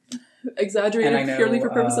exaggerated purely for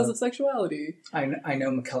purposes of sexuality. I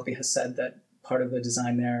know McKelvey has said that part of the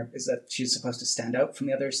design there is that she's supposed to stand out from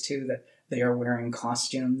the others too, that they are wearing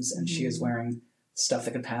costumes and she is wearing stuff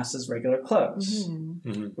that could pass as regular clothes,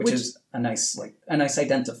 which is a nice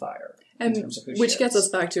identifier. And which gets us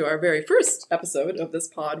back to our very first episode of this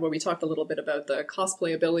pod, where we talked a little bit about the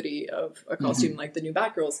cosplayability of a costume like the new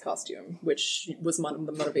Batgirl's costume, which was one of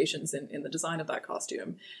the motivations in the design of that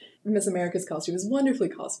costume. Miss America's costume is wonderfully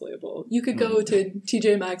cosplayable. You could go to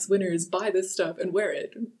TJ Maxx Winners, buy this stuff, and wear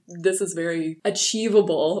it. This is very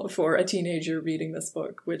achievable for a teenager reading this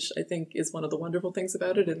book, which I think is one of the wonderful things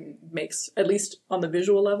about it and makes, at least on the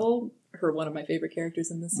visual level, her one of my favorite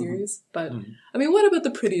characters in this series. But, I mean, what about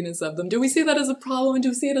the prettiness of them? Do we see that as a problem? Do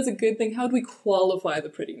we see it as a good thing? How do we qualify the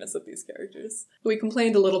prettiness of these characters? We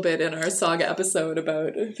complained a little bit in our Saga episode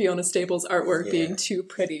about Fiona Staples' artwork being too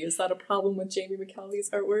pretty. Is that a problem with Jamie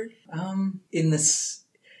McKelvey's artwork?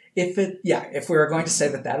 If we were going to say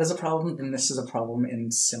that is a problem, then this is a problem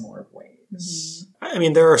in similar ways. I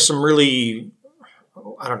mean, there are some really,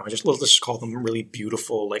 I don't know, let's just call them really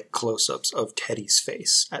beautiful, like close-ups of Teddy's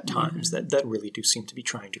face at times that really do seem to be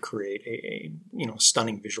trying to create a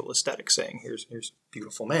stunning visual aesthetic, saying here's a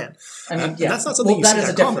beautiful man. I mean, that's not something you see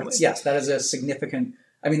that commonly. Yes, that is a significant.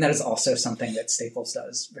 I mean, that is also something that Staples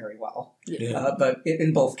does very well. Yeah. But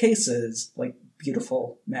in both cases, like,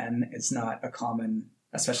 beautiful men is not a common,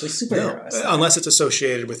 especially superhero. No, unless it's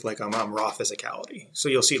associated with like raw physicality. So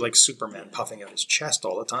you'll see like Superman puffing out his chest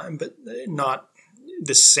all the time, but not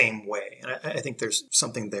the same way. And I think there's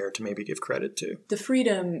something there to maybe give credit to. The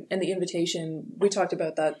freedom and the invitation, we talked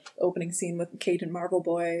about that opening scene with Kate and Marvel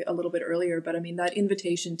Boy a little bit earlier, but I mean, that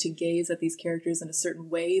invitation to gaze at these characters in a certain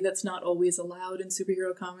way that's not always allowed in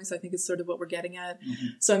superhero comics, I think is sort of what we're getting at.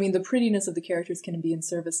 So, I mean, the prettiness of the characters can be in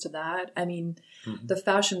service to that. I mean, the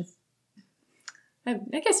fashion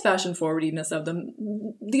forwardiness of them,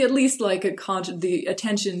 the at least like the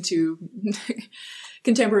attention to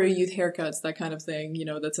contemporary youth haircuts, that kind of thing,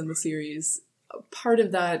 that's in the series. Part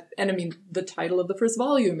of that, and I mean, the title of the first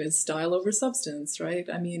volume is Style Over Substance, right?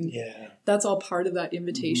 I mean, that's all part of that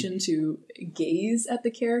invitation to gaze at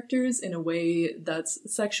the characters in a way that's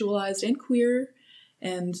sexualized and queer,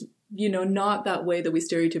 and, not that way that we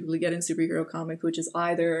stereotypically get in superhero comics, which is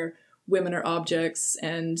either women are objects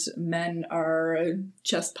and men are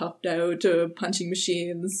chest puffed out punching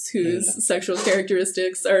machines whose sexual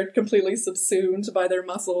characteristics are completely subsumed by their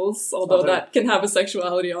muscles, although that can have a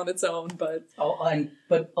sexuality on its own. But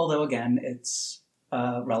although again, it's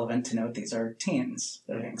relevant to note these are teens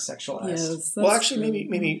that are being sexualized. Yes, well, actually,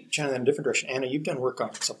 maybe channel in a different direction. Anna, you've done work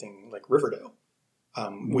on something like Riverdale,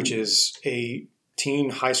 which is a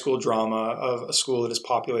teen high school drama of a school that is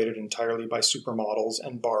populated entirely by supermodels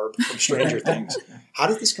and Barb from Stranger Things. How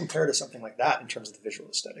does this compare to something like that in terms of the visual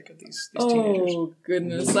aesthetic of these teenagers? Oh,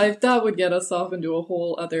 goodness. That would get us off into a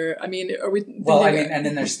whole other... I mean, are we... Well, I mean, and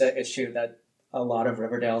then there's the issue that a lot of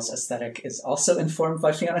Riverdale's aesthetic is also informed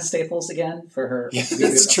by Fiona Staples again for her... Yeah,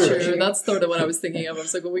 that's true. That's sort of what I was thinking of. I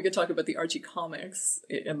was like, well, we could talk about the Archie comics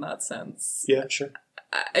in that sense. Yeah, sure.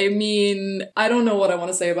 I mean, I don't know what I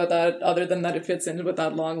want to say about that other than that it fits in with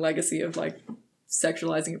that long legacy of, like,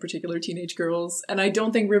 sexualizing in particular teenage girls. And I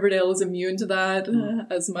don't think Riverdale is immune to that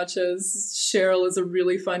as much as Cheryl is a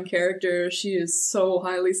really fun character. She is so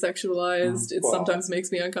highly sexualized. It sometimes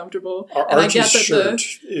makes me uncomfortable. Archie's shirt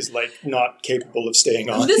is, like, not capable of staying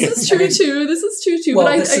on. This is true, too. Well,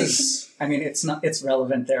 but I mean, it's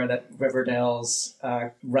relevant there that Riverdale's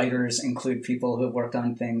writers include people who have worked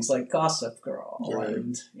on things like Gossip Girl. Right.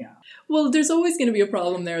 And, yeah. Well, there's always going to be a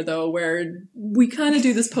problem there, though, where we kind of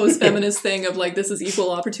do this post-feminist thing of, like, this is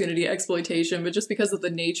equal opportunity exploitation, but just because of the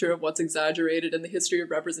nature of what's exaggerated and the history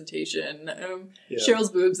of representation,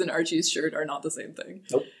 Cheryl's boobs and Archie's shirt are not the same thing.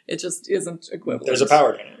 Nope. It just isn't equivalent. There's a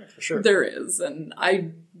power dynamic, for sure. There is, and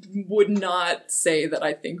I would not say that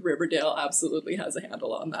I think Riverdale absolutely has a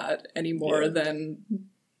handle on that any more than...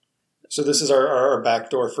 So this is our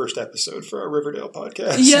backdoor first episode for our Riverdale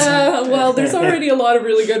podcast. Yeah, well, there's already a lot of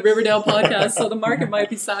really good Riverdale podcasts, so the market might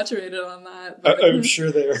be saturated on that. I'm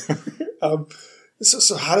sure they are.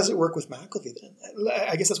 So how does it work with McKelvey then?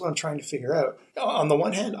 I guess that's what I'm trying to figure out. On the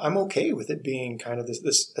one hand, I'm okay with it being kind of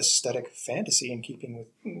this aesthetic fantasy in keeping with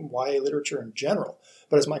YA literature in general.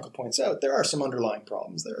 But as Michael points out, there are some underlying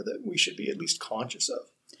problems there that we should be at least conscious of.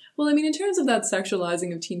 Well, I mean, in terms of that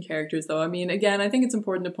sexualizing of teen characters, though, I mean, again, I think it's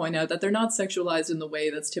important to point out that they're not sexualized in the way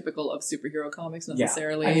that's typical of superhero comics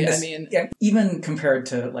necessarily. Yeah. I mean, even compared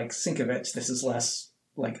to, like, Sienkiewicz, this is less,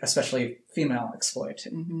 like, especially female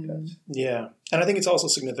exploited. Mm-hmm. Yeah. And I think it's also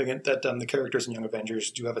significant that the characters in Young Avengers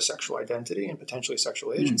do have a sexual identity and potentially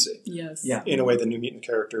sexual agency. Yes. Yeah. In a way, the New Mutant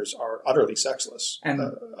characters are utterly sexless. And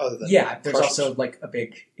other than there's also, like, a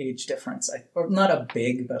big age difference. Or not a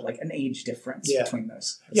big, but, like, an age difference between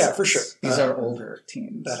those. Yeah, for sure. These are older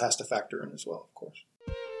teens. That has to factor in as well, of course.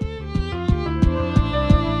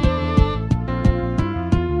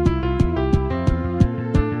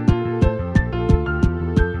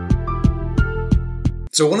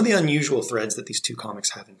 So one of the unusual threads that these two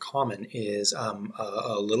comics have in common is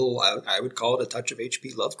a little, I would call it a touch of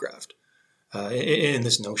H.P. Lovecraft in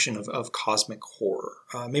this notion of cosmic horror.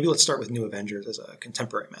 Maybe let's start with New Avengers as a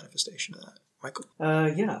contemporary manifestation of that. Michael?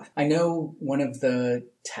 Yeah. I know one of the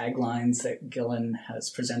taglines that Gillen has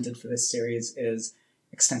presented for this series is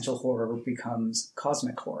existential horror becomes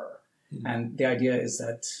cosmic horror. Mm-hmm. And the idea is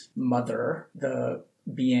that Mother, the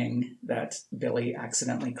being that Billy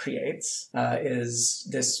accidentally creates, is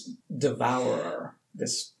this devourer,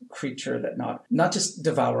 this creature that not just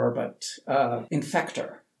devourer, but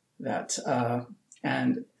infector, that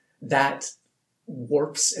and that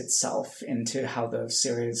warps itself into how the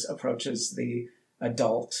series approaches the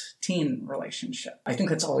adult-teen relationship. I think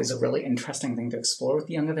that's always a really interesting thing to explore with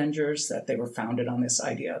the Young Avengers, that they were founded on this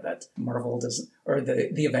idea that Marvel doesn't, or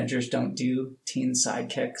the Avengers don't do teen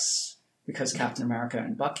sidekicks because Captain America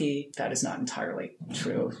and Bucky. That is not entirely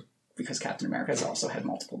true, because Captain America has also had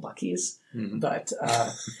multiple Buckys. Mm-hmm. But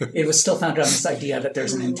it was still founded on this idea that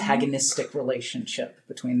there's an antagonistic relationship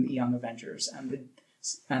between the Young Avengers and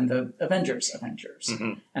the Avengers.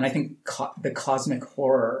 Mm-hmm. And I think the cosmic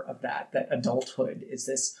horror of that adulthood is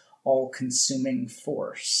this all-consuming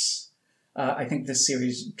force. I think this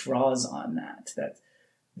series draws on that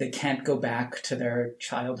they can't go back to their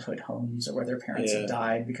childhood homes or where their parents have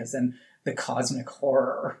died, because then the cosmic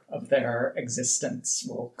horror of their existence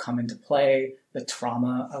will come into play, the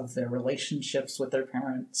trauma of their relationships with their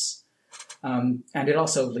parents. And it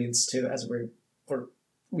also leads to, as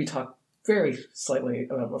we talked very slightly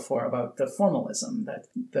before about the formalism, that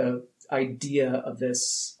the idea of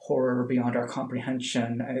this horror beyond our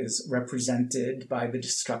comprehension is represented by the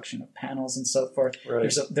destruction of panels and so forth.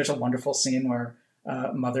 Right. There's a wonderful scene where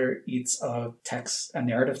Mother eats a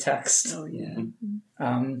narrative text. Oh, yeah.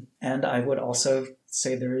 And I would also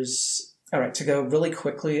say to go really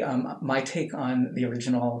quickly, my take on the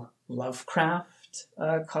original Lovecraft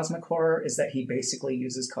Lovecraft cosmic horror is that he basically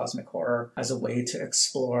uses cosmic horror as a way to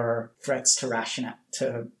explore threats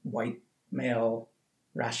to white male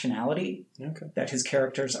rationality. Okay. That his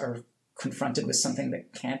characters are confronted with something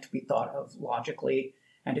that can't be thought of logically,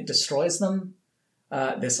 and it destroys them.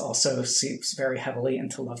 This also seeps very heavily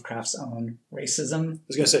into Lovecraft's own racism. I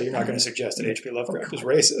was going to say, you're not going to suggest that H.P. Lovecraft is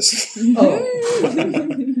racist.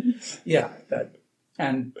 Yeah.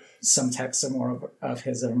 And some texts are more of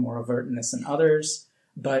his are more overt in this than others.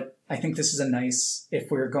 But I think this is a nice, if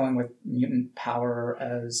we're going with mutant power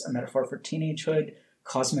as a metaphor for teenagehood,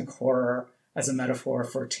 cosmic horror as a metaphor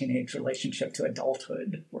for teenage relationship to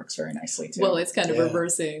adulthood works very nicely too. Well, it's kind of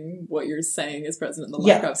reversing what you're saying is present in the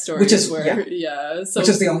Lovecraft stories. Which is, so which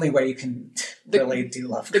is the only way you can really do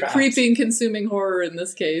Lovecraft. The creeping, consuming horror in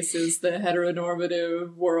this case is the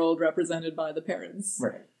heteronormative world represented by the parents.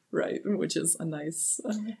 Right, which is a nice...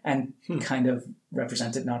 and kind of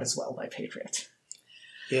represented not as well by Patriot.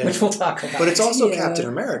 Yeah. Which we'll talk about. But it's also Captain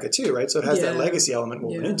America, too, right? So it has that legacy element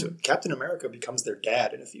woven into it. Captain America becomes their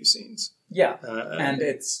dad in a few scenes. Yeah, and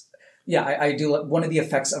it's... Yeah, I do... One of the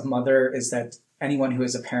effects of Mother is that anyone who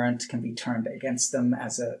is a parent can be turned against them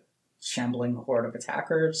as a shambling horde of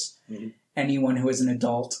attackers. Mm-hmm. Anyone who is an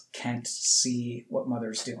adult can't see what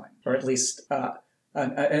Mother's doing. Or at least...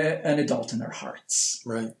 an adult in their hearts.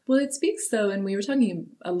 Right. Well, it speaks, though, and we were talking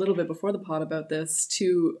a little bit before the pod about this,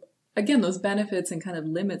 to, again, those benefits and kind of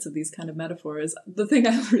limits of these kind of metaphors. The thing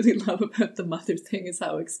I really love about the mother thing is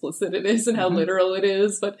how explicit it is and how literal it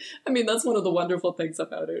is. But, I mean, that's one of the wonderful things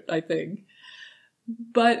about it, I think.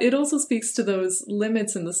 But it also speaks to those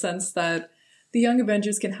limits in the sense that the Young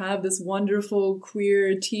Avengers can have this wonderful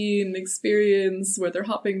queer teen experience where they're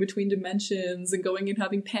hopping between dimensions and going and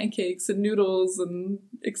having pancakes and noodles and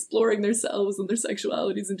exploring themselves and their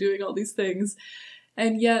sexualities and doing all these things.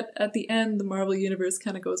 And yet, at the end, the Marvel Universe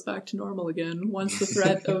kind of goes back to normal again. Once the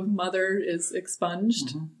threat of Mother is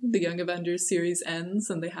expunged, the Young Avengers series ends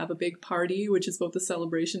and they have a big party, which is both a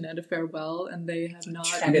celebration and a farewell, and they have not...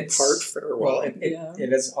 And it's part farewell. Well,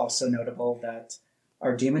 it is also notable that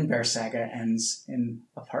our Demon Bear saga ends in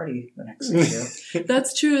a party the next issue.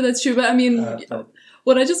 That's true. But I mean,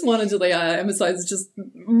 what I just wanted to emphasize is just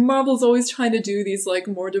Marvel's always trying to do these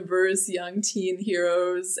more diverse young teen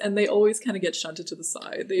heroes, and they always kind of get shunted to the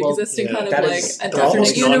side. They exist in kind of an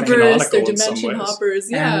alternate universe. They're dimension hoppers.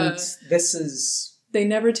 And this is... They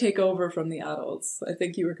never take over from the adults. I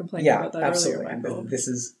think you were complaining about that absolutely. earlier, Michael. This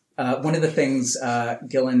is one of the things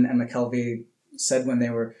Gillen and McKelvey said when they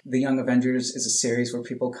were... The Young Avengers is a series where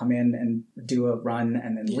people come in and do a run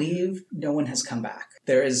and then leave. No one has come back.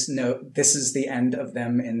 This is the end of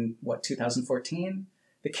them in, 2014?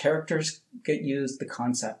 The characters get used. The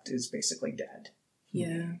concept is basically dead.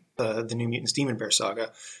 Yeah. The New Mutants Demon Bear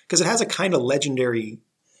saga. Because it has a kind of legendary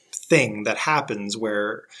thing that happens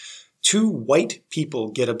where two white people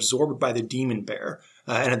get absorbed by the Demon Bear.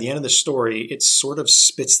 And at the end of the story, it sort of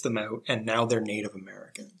spits them out, and now they're Native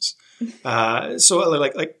Americans.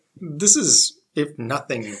 So this is, if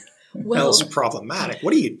nothing else, problematic.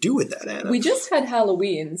 What do you do with that, Anna? We just had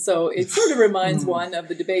Halloween, so it sort of reminds one of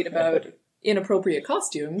the debate about inappropriate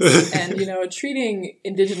costumes and, treating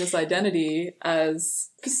Indigenous identity as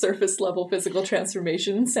surface level physical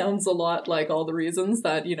transformation sounds a lot like all the reasons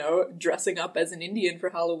that, dressing up as an Indian for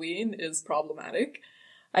Halloween is problematic.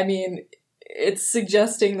 I mean, it's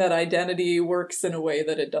suggesting that identity works in a way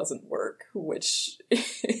that it doesn't work, which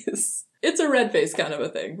is... It's a red face kind of a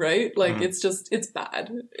thing, right? It's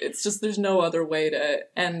bad. It's just, there's no other way to...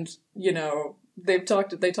 And, they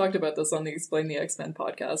talked about this on the Explain the X-Men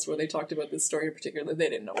podcast, where they talked about this story in particular. They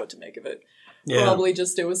didn't know what to make of it. Yeah. Probably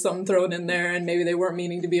just it was something thrown in there, and maybe they weren't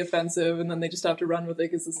meaning to be offensive, and then they just have to run with it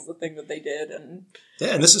because this is the thing that they did. And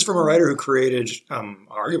this is from a writer who created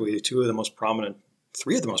arguably three of the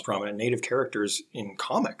most prominent Native characters in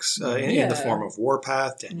comics, in the form of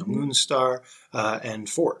Warpath, Daniel Moonstar, and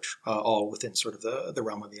Forge, all within sort of the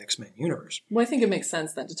realm of the X-Men universe. Well, I think it makes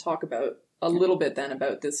sense then to talk about a little bit then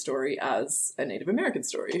about this story as a Native American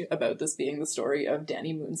story, about this being the story of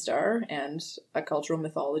Dani Moonstar and a cultural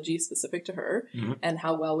mythology specific to her, and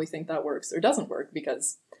how well we think that works or doesn't work,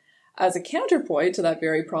 because as a counterpoint to that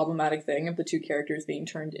very problematic thing of the two characters being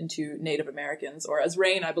turned into Native Americans, or as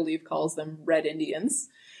Rain, I believe, calls them Red Indians.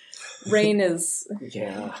 Rain is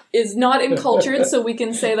not encultured, so we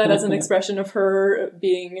can say that as an expression of her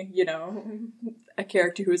being, a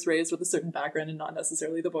character who is raised with a certain background and not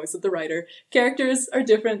necessarily the voice of the writer. Characters are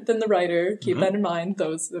different than the writer. Keep that in mind,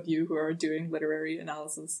 those of you who are doing literary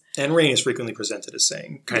analysis. And Rain is frequently presented as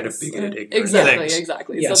saying kind of bigoted, ignorant things.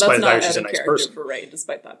 Exactly. Yeah. So that's not a nice character for Rain,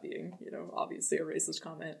 despite that being, obviously a racist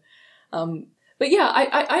comment. But yeah,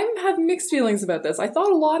 I have mixed feelings about this. I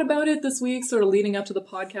thought a lot about it this week, sort of leading up to the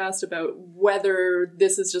podcast, about whether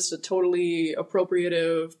this is just a totally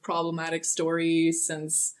appropriative, problematic story,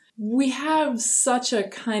 since we have such a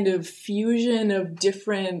kind of fusion of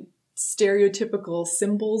different stereotypical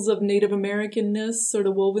symbols of Native Americanness sort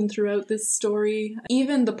of woven throughout this story.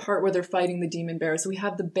 Even the part where they're fighting the demon bear. So we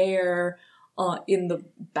have the bear in the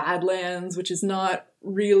Badlands, which is not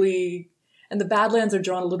really... And the Badlands are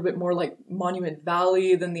drawn a little bit more like Monument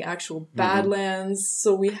Valley than the actual Badlands.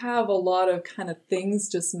 So we have a lot of kind of things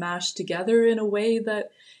just mashed together in a way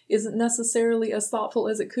that isn't necessarily as thoughtful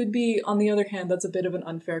as it could be. On the other hand, that's a bit of an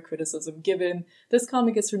unfair criticism, given this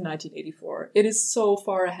comic is from 1984. It is so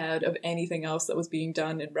far ahead of anything else that was being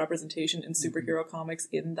done in representation in superhero comics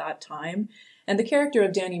in that time. And the character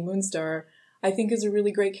of Dani Moonstar, I think, is a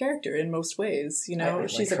really great character in most ways. You know,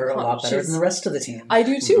 she's like her a lot better than the rest of the team. I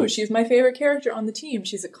do too. She's my favorite character on the team.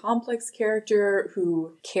 She's a complex character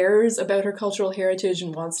who cares about her cultural heritage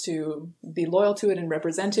and wants to be loyal to it and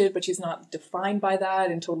represent it, but she's not defined by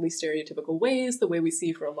that in totally stereotypical ways, the way we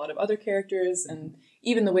see for a lot of other characters, and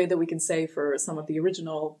even the way that we can say for some of the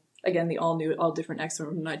original, again, the all-new, all-different X-Men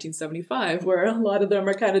from 1975, where a lot of them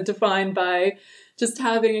are kind of defined by just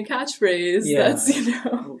having a catchphrase that's, you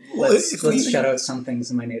know... Let's shout out some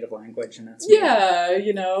things in my native language, and that's... Yeah,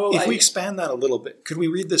 you know... If we expand that a little bit, could we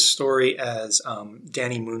read this story as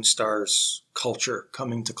Dani Moonstar's culture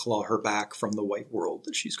coming to claw her back from the white world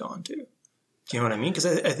that she's gone to? Do you know what I mean? Because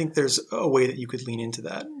I think there's a way that you could lean into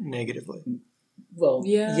that negatively. Well,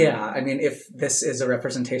 yeah. I mean, if this is a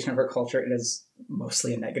representation of her culture, it is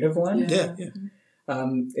mostly a negative one. Yeah.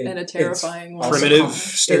 And a terrifying one. Primitive,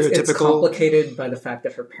 stereotypical. It's complicated by the fact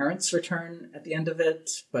that her parents return at the end of it,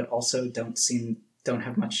 but also don't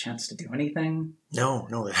have much chance to do anything. No.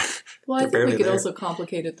 Well, I think we could also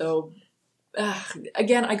complicate it, though.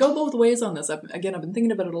 Again, I go both ways on this. I've been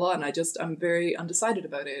thinking about it a lot, and I'm very undecided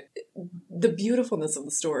about it. The beautifulness of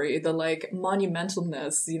the story, the like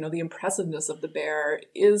monumentalness, you know, the impressiveness of the bear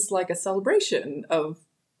is like a celebration of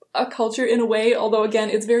a culture in a way, although again,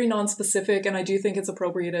 it's very non-specific, and I do think it's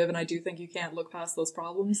appropriative, and I do think you can't look past those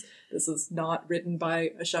problems. This is not written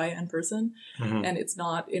by a Cheyenne person, and it's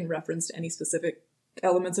not in reference to any specific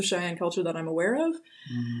elements of Cheyenne culture that I'm aware of.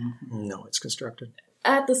 No, it's constructed.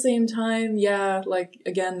 At the same time, yeah, like,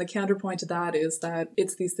 again, the counterpoint to that is that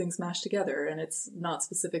it's these things mashed together, and it's not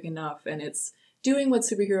specific enough, and it's doing what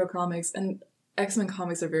superhero comics and X-Men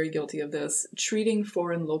comics are very guilty of this, treating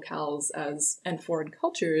foreign locales and foreign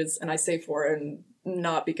cultures, and I say foreign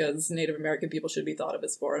not because Native American people should be thought of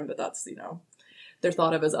as foreign, but that's, you know, they're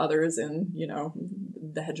thought of as others in, you know,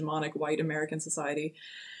 the hegemonic white American society,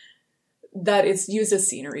 that it's used as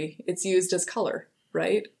scenery, it's used as color.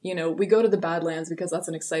 Right? You know, we go to the Badlands because that's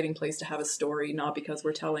an exciting place to have a story, not because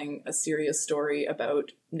we're telling a serious story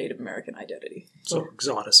about Native American identity. So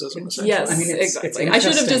exoticism, essentially. Yes, I mean, exactly. I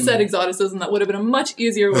should have just said exoticism. That would have been a much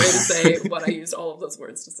easier way to say what I used all of those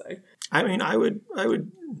words to say. I mean, I would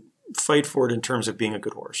fight for it in terms of being a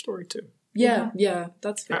good horror story, too. Yeah,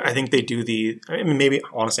 that's fair. I think they do I mean, maybe,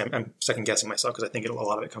 honestly, I'm second-guessing myself because I think a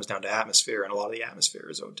lot of it comes down to atmosphere, and a lot of the atmosphere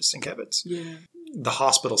is owed to Sienkiewicz. Yeah. The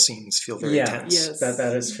hospital scenes feel very intense. Yes,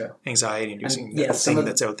 that is true. Anxiety-inducing, that thing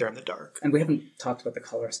that's out there in the dark. And we haven't talked about the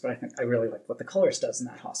colorist, but I think I really like what the colorist does in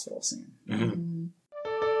that hospital scene. Mm-hmm.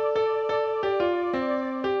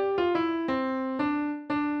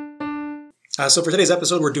 So for today's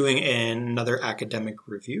episode, we're doing another academic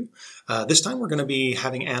review. This time we're going to be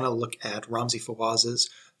having Anna look at Ramzi Fawaz's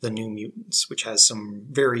The New Mutants, which has some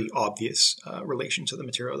very obvious relation to the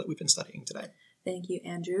material that we've been studying today. Thank you,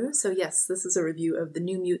 Andrew. So yes, this is a review of The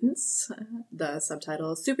New Mutants, the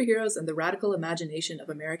subtitle Superheroes and the Radical Imagination of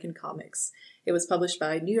American Comics. It was published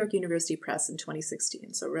by New York University Press in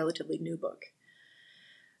 2016, so a relatively new book.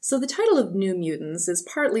 So the title of New Mutants is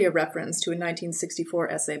partly a reference to a 1964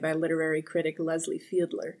 essay by literary critic Leslie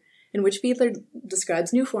Fiedler, in which Fiedler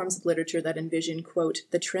describes new forms of literature that envision, quote,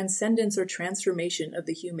 the transcendence or transformation of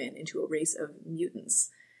the human into a race of mutants.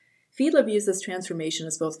 Fiedler views this transformation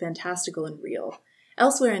as both fantastical and real.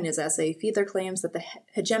 Elsewhere in his essay, Fiedler claims that the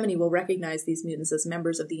hegemony will recognize these mutants as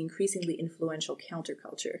members of the increasingly influential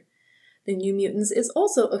counterculture. The New Mutants is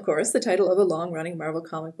also, of course, the title of a long-running Marvel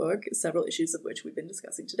comic book, several issues of which we've been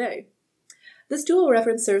discussing today. This dual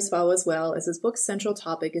reference serves Fawaz well, as his book's central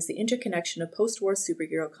topic is the interconnection of post-war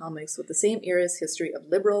superhero comics with the same era's history of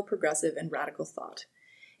liberal, progressive, and radical thought.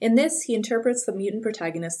 In this, he interprets the mutant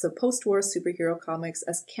protagonists of post-war superhero comics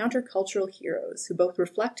as countercultural heroes who both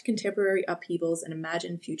reflect contemporary upheavals and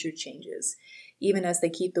imagine future changes, even as they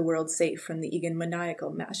keep the world safe from the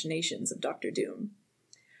egomaniacal machinations of Dr. Doom.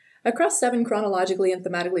 Across 7 chronologically and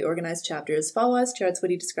thematically organized chapters, Fawaz charts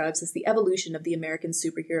what he describes as the evolution of the American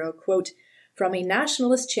superhero, quote, from a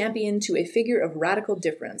nationalist champion to a figure of radical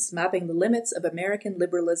difference, mapping the limits of American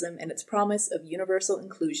liberalism and its promise of universal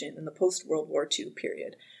inclusion in the post-World War II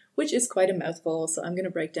period, which is quite a mouthful, so I'm going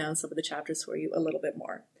to break down some of the chapters for you a little bit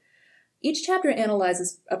more. Each chapter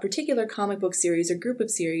analyzes a particular comic book series or group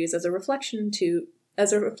of series as a reflection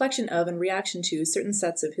of and reaction to certain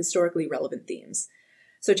sets of historically relevant themes.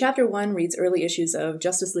 So Chapter 1 reads early issues of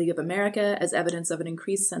Justice League of America as evidence of an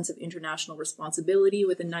increased sense of international responsibility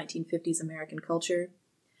within 1950s American culture.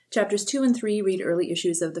 Chapters 2 and 3 read early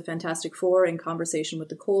issues of the Fantastic Four in conversation with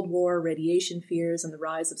the Cold War, radiation fears, and the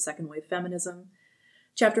rise of second-wave feminism.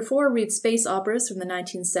 Chapter 4 reads space operas from the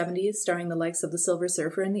 1970s, starring the likes of the Silver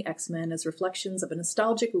Surfer and the X-Men as reflections of a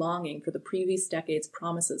nostalgic longing for the previous decade's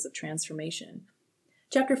promises of transformation.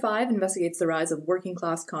 Chapter 5 investigates the rise of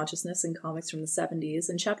working-class consciousness in comics from the 70s,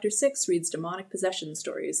 and Chapter 6 reads demonic possession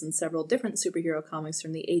stories in several different superhero comics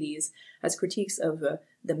from the 80s as critiques of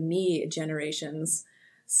the me generation's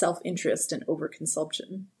self-interest and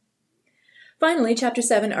overconsumption. Finally, Chapter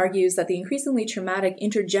 7 argues that the increasingly traumatic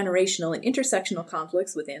intergenerational and intersectional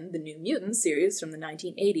conflicts within the New Mutants series from the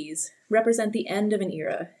 1980s represent the end of an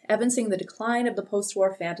era, evincing the decline of the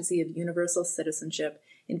post-war fantasy of universal citizenship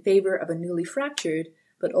in favor of a newly fractured,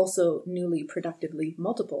 but also newly productively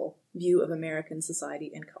multiple, view of American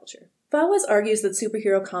society and culture. Fawaz argues that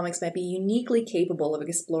superhero comics might be uniquely capable of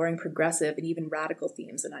exploring progressive and even radical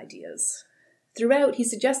themes and ideas. Throughout, he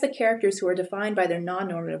suggests that characters who are defined by their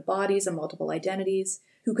non-normative bodies and multiple identities,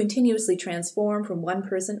 who continuously transform from one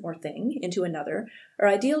person or thing into another, are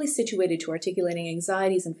ideally situated to articulating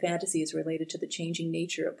anxieties and fantasies related to the changing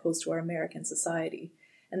nature of post-war American society,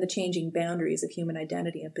 and the changing boundaries of human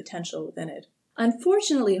identity and potential within it.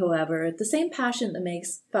 Unfortunately, however, the same passion that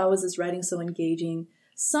makes Fawaz's writing so engaging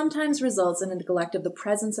sometimes results in a neglect of the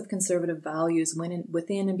presence of conservative values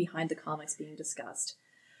within and behind the comics being discussed.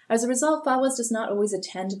 As a result, Fawaz does not always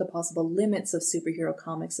attend to the possible limits of superhero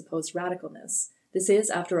comics' supposed radicalness. This is,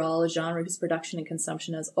 after all, a genre whose production and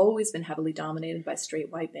consumption has always been heavily dominated by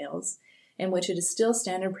straight white males, in which it is still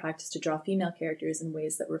standard practice to draw female characters in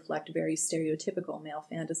ways that reflect very stereotypical male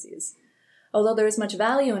fantasies. Although there is much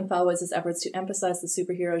value in Fawaz's efforts to emphasize the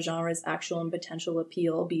superhero genre's actual and potential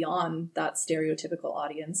appeal beyond that stereotypical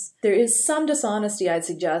audience, there is some dishonesty, I'd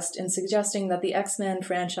suggest, in suggesting that the X-Men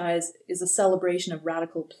franchise is a celebration of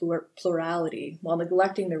radical plurality, while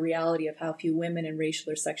neglecting the reality of how few women and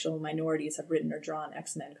racial or sexual minorities have written or drawn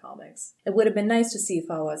X-Men comics. It would have been nice to see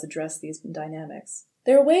Fawaz address these dynamics.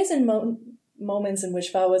 There are ways and moments in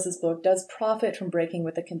which Fawaz's book does profit from breaking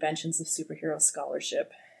with the conventions of superhero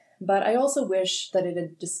scholarship. But I also wish that it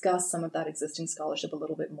had discussed some of that existing scholarship a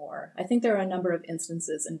little bit more. I think there are a number of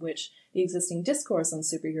instances in which the existing discourse on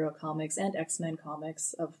superhero comics and X-Men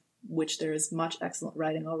comics, of which there is much excellent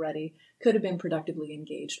writing already, could have been productively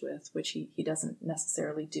engaged with, which he doesn't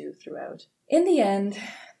necessarily do throughout. In the end,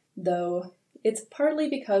 though, it's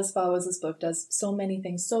partly because Fawaz's book does so many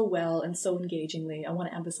things so well and so engagingly. I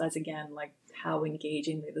want to emphasize again, how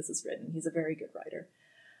engagingly this is written. He's a very good writer.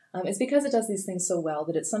 It's because it does these things so well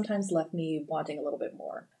that it sometimes left me wanting a little bit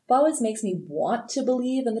more. Fawaz makes me want to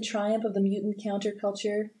believe in the triumph of the mutant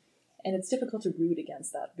counterculture, and it's difficult to root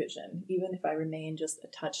against that vision, even if I remain just a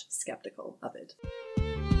touch skeptical of it.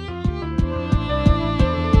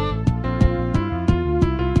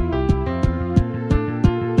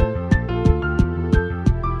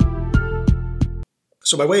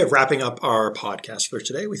 So by way of wrapping up our podcast for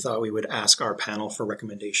today, we thought we would ask our panel for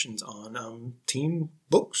recommendations on teen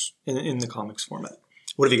books in the comics format.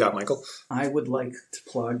 What have you got, Michael? I would like to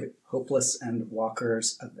plug Hopeless and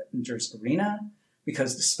Walker's Avengers Arena,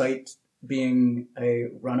 because despite being a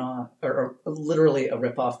runoff, or literally a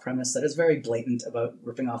rip-off premise that is very blatant about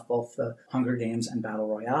ripping off both the Hunger Games and Battle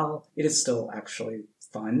Royale, it is still actually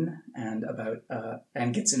fun and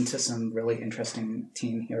and gets into some really interesting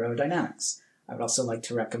teen hero dynamics. I would also like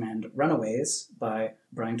to recommend Runaways by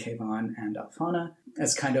Brian K. Vaughan and Alfana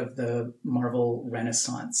as kind of the Marvel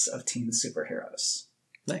renaissance of teen superheroes.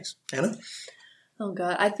 Nice. Anna? Oh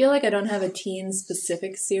God, I feel like I don't have a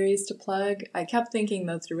teen-specific series to plug. I kept thinking,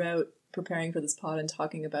 though, throughout preparing for this pod and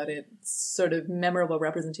talking about it, sort of memorable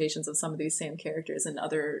representations of some of these same characters in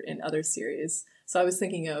other series. So I was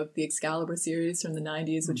thinking of the Excalibur series from the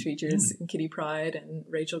 90s, which features Kitty Pryde and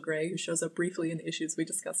Rachel Gray, who shows up briefly in the issues we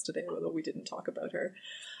discussed today, although we didn't talk about her.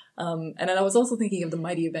 And then I was also thinking of the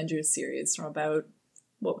Mighty Avengers series from about,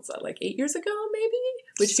 8 years ago, maybe?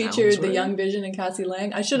 Which featured the Young Vision and Cassie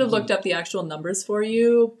Lang. I should have looked up the actual numbers for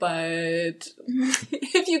you, but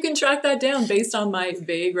if you can track that down based on my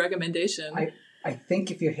vague recommendation. I think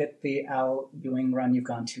if you hit the Al Ewing run, you've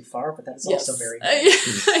gone too far, but that is also very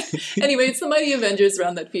good. Anyway, it's the Mighty Avengers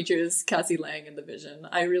run that features Cassie Lang in the Vision.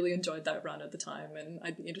 I really enjoyed that run at the time, and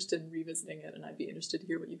I'd be interested in revisiting it, and I'd be interested to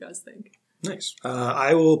hear what you guys think. Nice.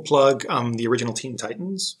 I will plug the original Teen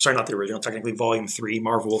Titans. Sorry, not the original, technically Volume 3,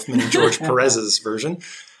 Marv Wolfman and George Perez's version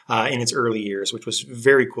in its early years, which was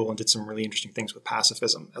very cool and did some really interesting things with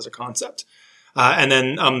pacifism as a concept. And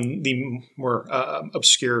then the more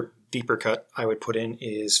obscure, deeper cut I would put in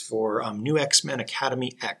is for New X-Men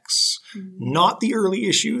Academy X. Not the early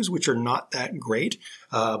issues, which are not that great,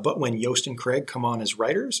 but when Yost and Craig come on as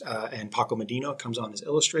writers and Paco Medina comes on as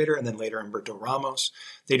illustrator, and then later Humberto Ramos,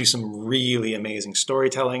 they do some really amazing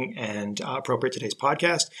storytelling. And appropriate to today's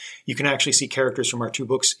podcast, you can actually see characters from our two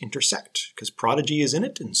books intersect, because Prodigy is in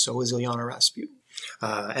it, and so is Ilyana Rasputin.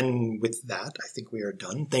 And with that, I think we are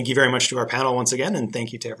done. Thank you very much to our panel once again, and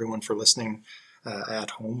thank you to everyone for listening at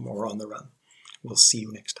home or on the run. We'll see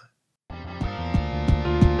you next time.